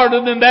smarter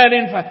than that.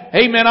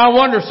 Amen. I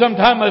wonder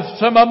sometimes if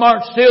some of them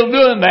aren't still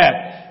doing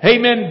that.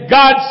 Amen.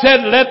 God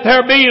said, let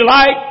there be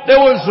light.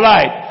 There was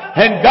light.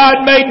 And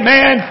God made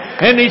man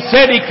and He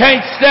said He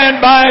can't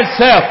stand by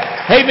Himself.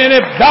 Amen.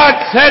 If God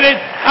said it,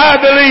 I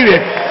believe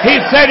it. He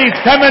said He's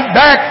coming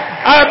back.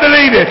 I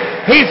believe it.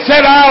 He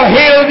said, I'll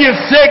heal you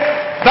sick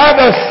by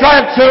the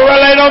stripes that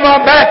were laid on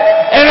my back.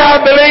 And I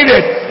believe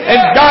it. And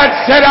God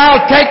said,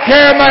 I'll take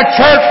care of my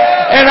church.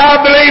 And I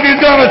believe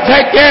He's going to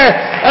take care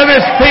of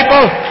His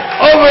people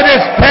over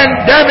this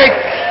pandemic.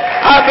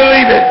 I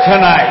believe it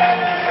tonight.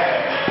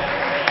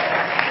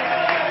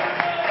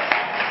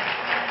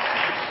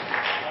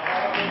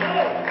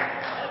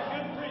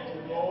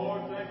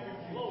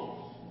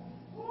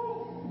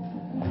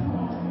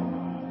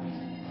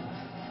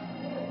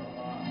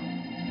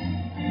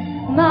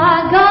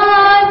 My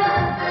God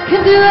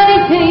can do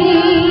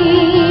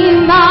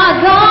anything.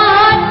 My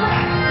God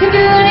can do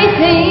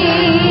anything.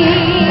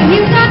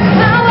 He's got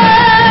power.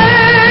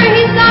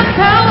 He's got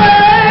power.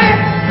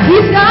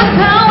 He's got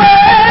power.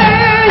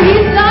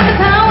 He's got the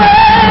power.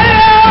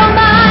 Oh,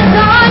 my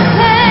God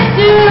can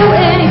do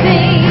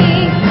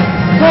anything.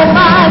 Oh,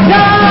 my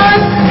God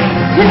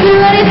can do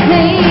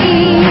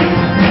anything.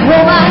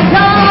 Oh, my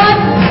God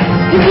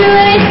can do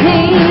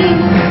anything.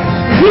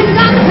 He's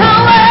got the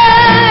power.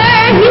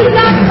 He's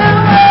got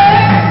power.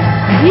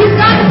 He's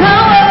got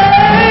power.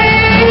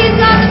 He's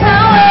got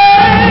power.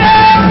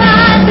 Oh,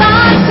 my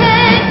God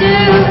can do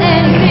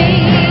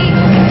anything.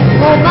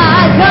 Oh,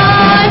 my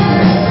God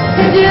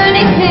can do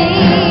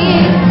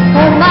anything.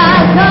 Oh, my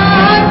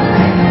God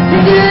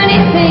can do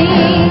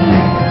anything.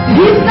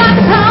 He's got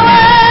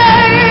power.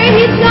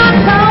 He's got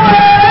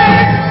power.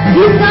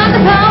 He's got the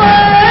power.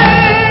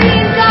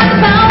 He's got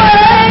power.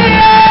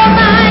 Oh,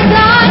 my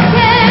God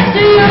can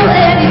do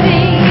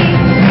anything.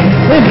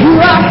 If you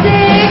are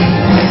sick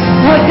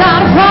or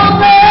got a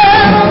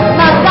problem,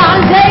 my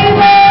God is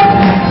able.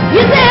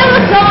 He's able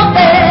to solve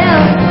them.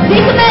 He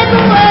can make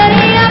a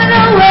way out of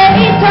no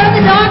way. Turn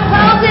the dark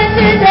clouds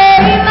into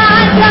day.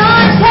 My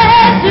God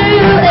can do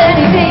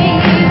anything.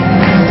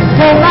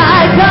 Oh,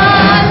 my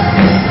God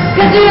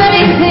can do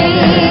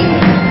anything.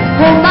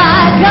 Oh,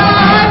 my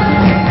God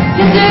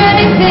can do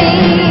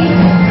anything.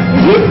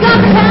 He's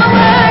got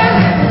power.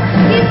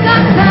 He's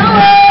got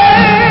power.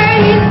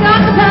 He's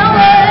got the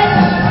power.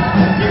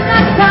 He's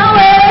got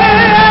power.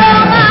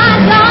 Oh, my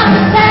God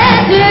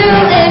can do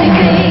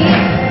anything.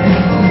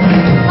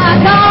 My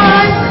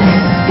God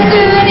can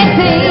do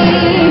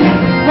anything.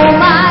 Oh,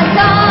 my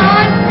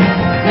God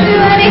can do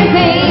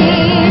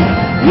anything.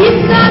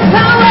 He's got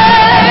power.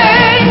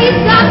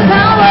 He's got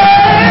power.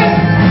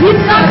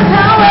 He's got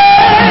power.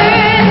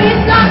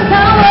 He's got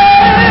power.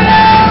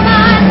 Oh,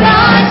 my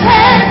God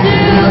can do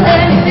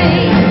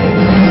anything.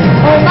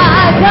 Oh,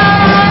 my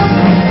God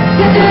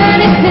can do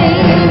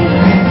anything.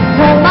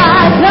 Oh,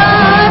 my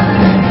God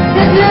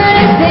can do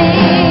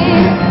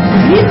anything.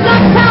 He's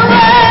got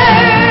power.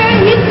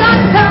 He's got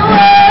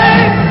power.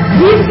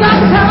 He's got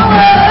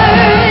power.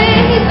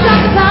 He's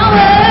got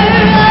power.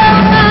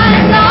 Oh, my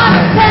God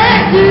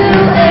can do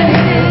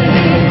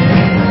anything.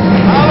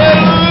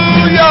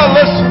 Hallelujah.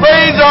 Let's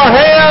raise our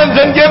hands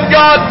and give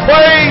God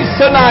praise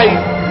tonight.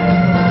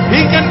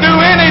 He can do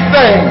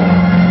anything.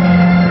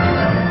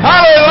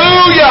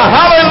 Hallelujah.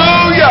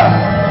 Hallelujah.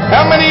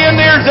 How many in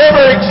there's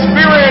ever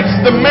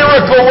experienced the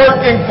miracle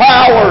working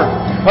power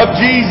of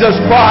Jesus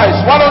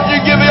Christ? Why don't you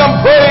give Him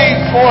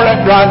praise for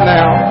it right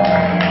now?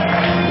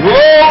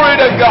 Glory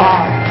to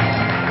God.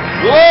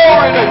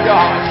 Glory to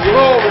God.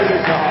 Glory to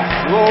God.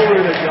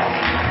 Glory to God.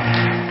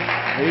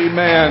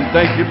 Amen.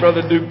 Thank you,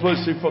 Brother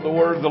Duplessis, for the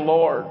word of the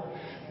Lord.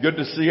 Good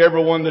to see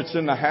everyone that's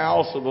in the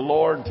house of the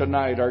Lord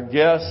tonight. Our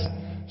guests,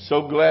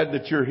 so glad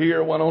that you're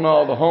here. Why don't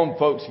all the home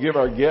folks give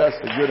our guests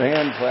a good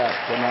hand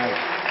clap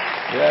tonight?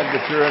 Glad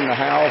that you're in the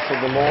house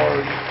of the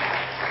Lord.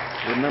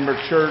 Remember,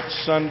 church,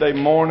 Sunday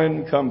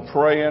morning, come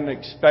praying,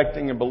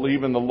 expecting and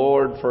believing the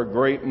Lord for a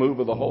great move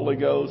of the Holy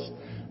Ghost.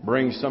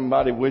 Bring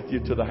somebody with you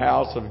to the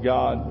house of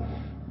God.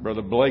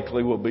 Brother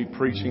Blakely will be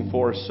preaching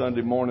for us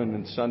Sunday morning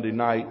and Sunday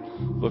night.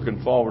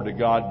 Looking forward to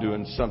God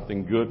doing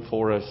something good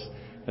for us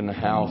in the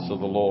house of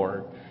the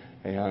Lord.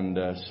 And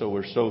so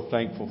we're so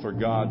thankful for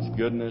God's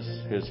goodness,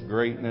 His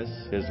greatness,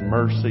 His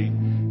mercy,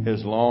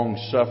 His long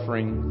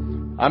suffering.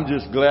 I'm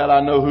just glad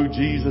I know who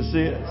Jesus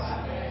is.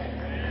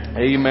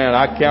 Amen.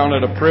 I count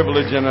it a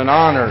privilege and an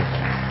honor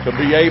to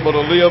be able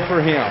to live for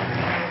Him.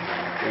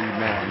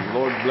 Amen. The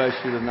Lord bless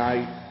you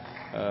tonight.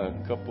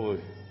 A couple of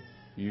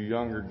you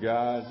younger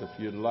guys, if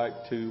you'd like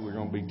to, we're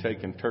going to be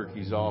taking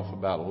turkeys off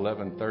about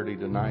 11:30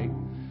 tonight.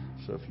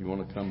 So if you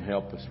want to come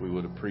help us, we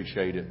would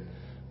appreciate it.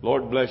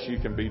 Lord bless you.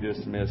 You can be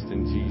dismissed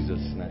in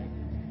Jesus' name.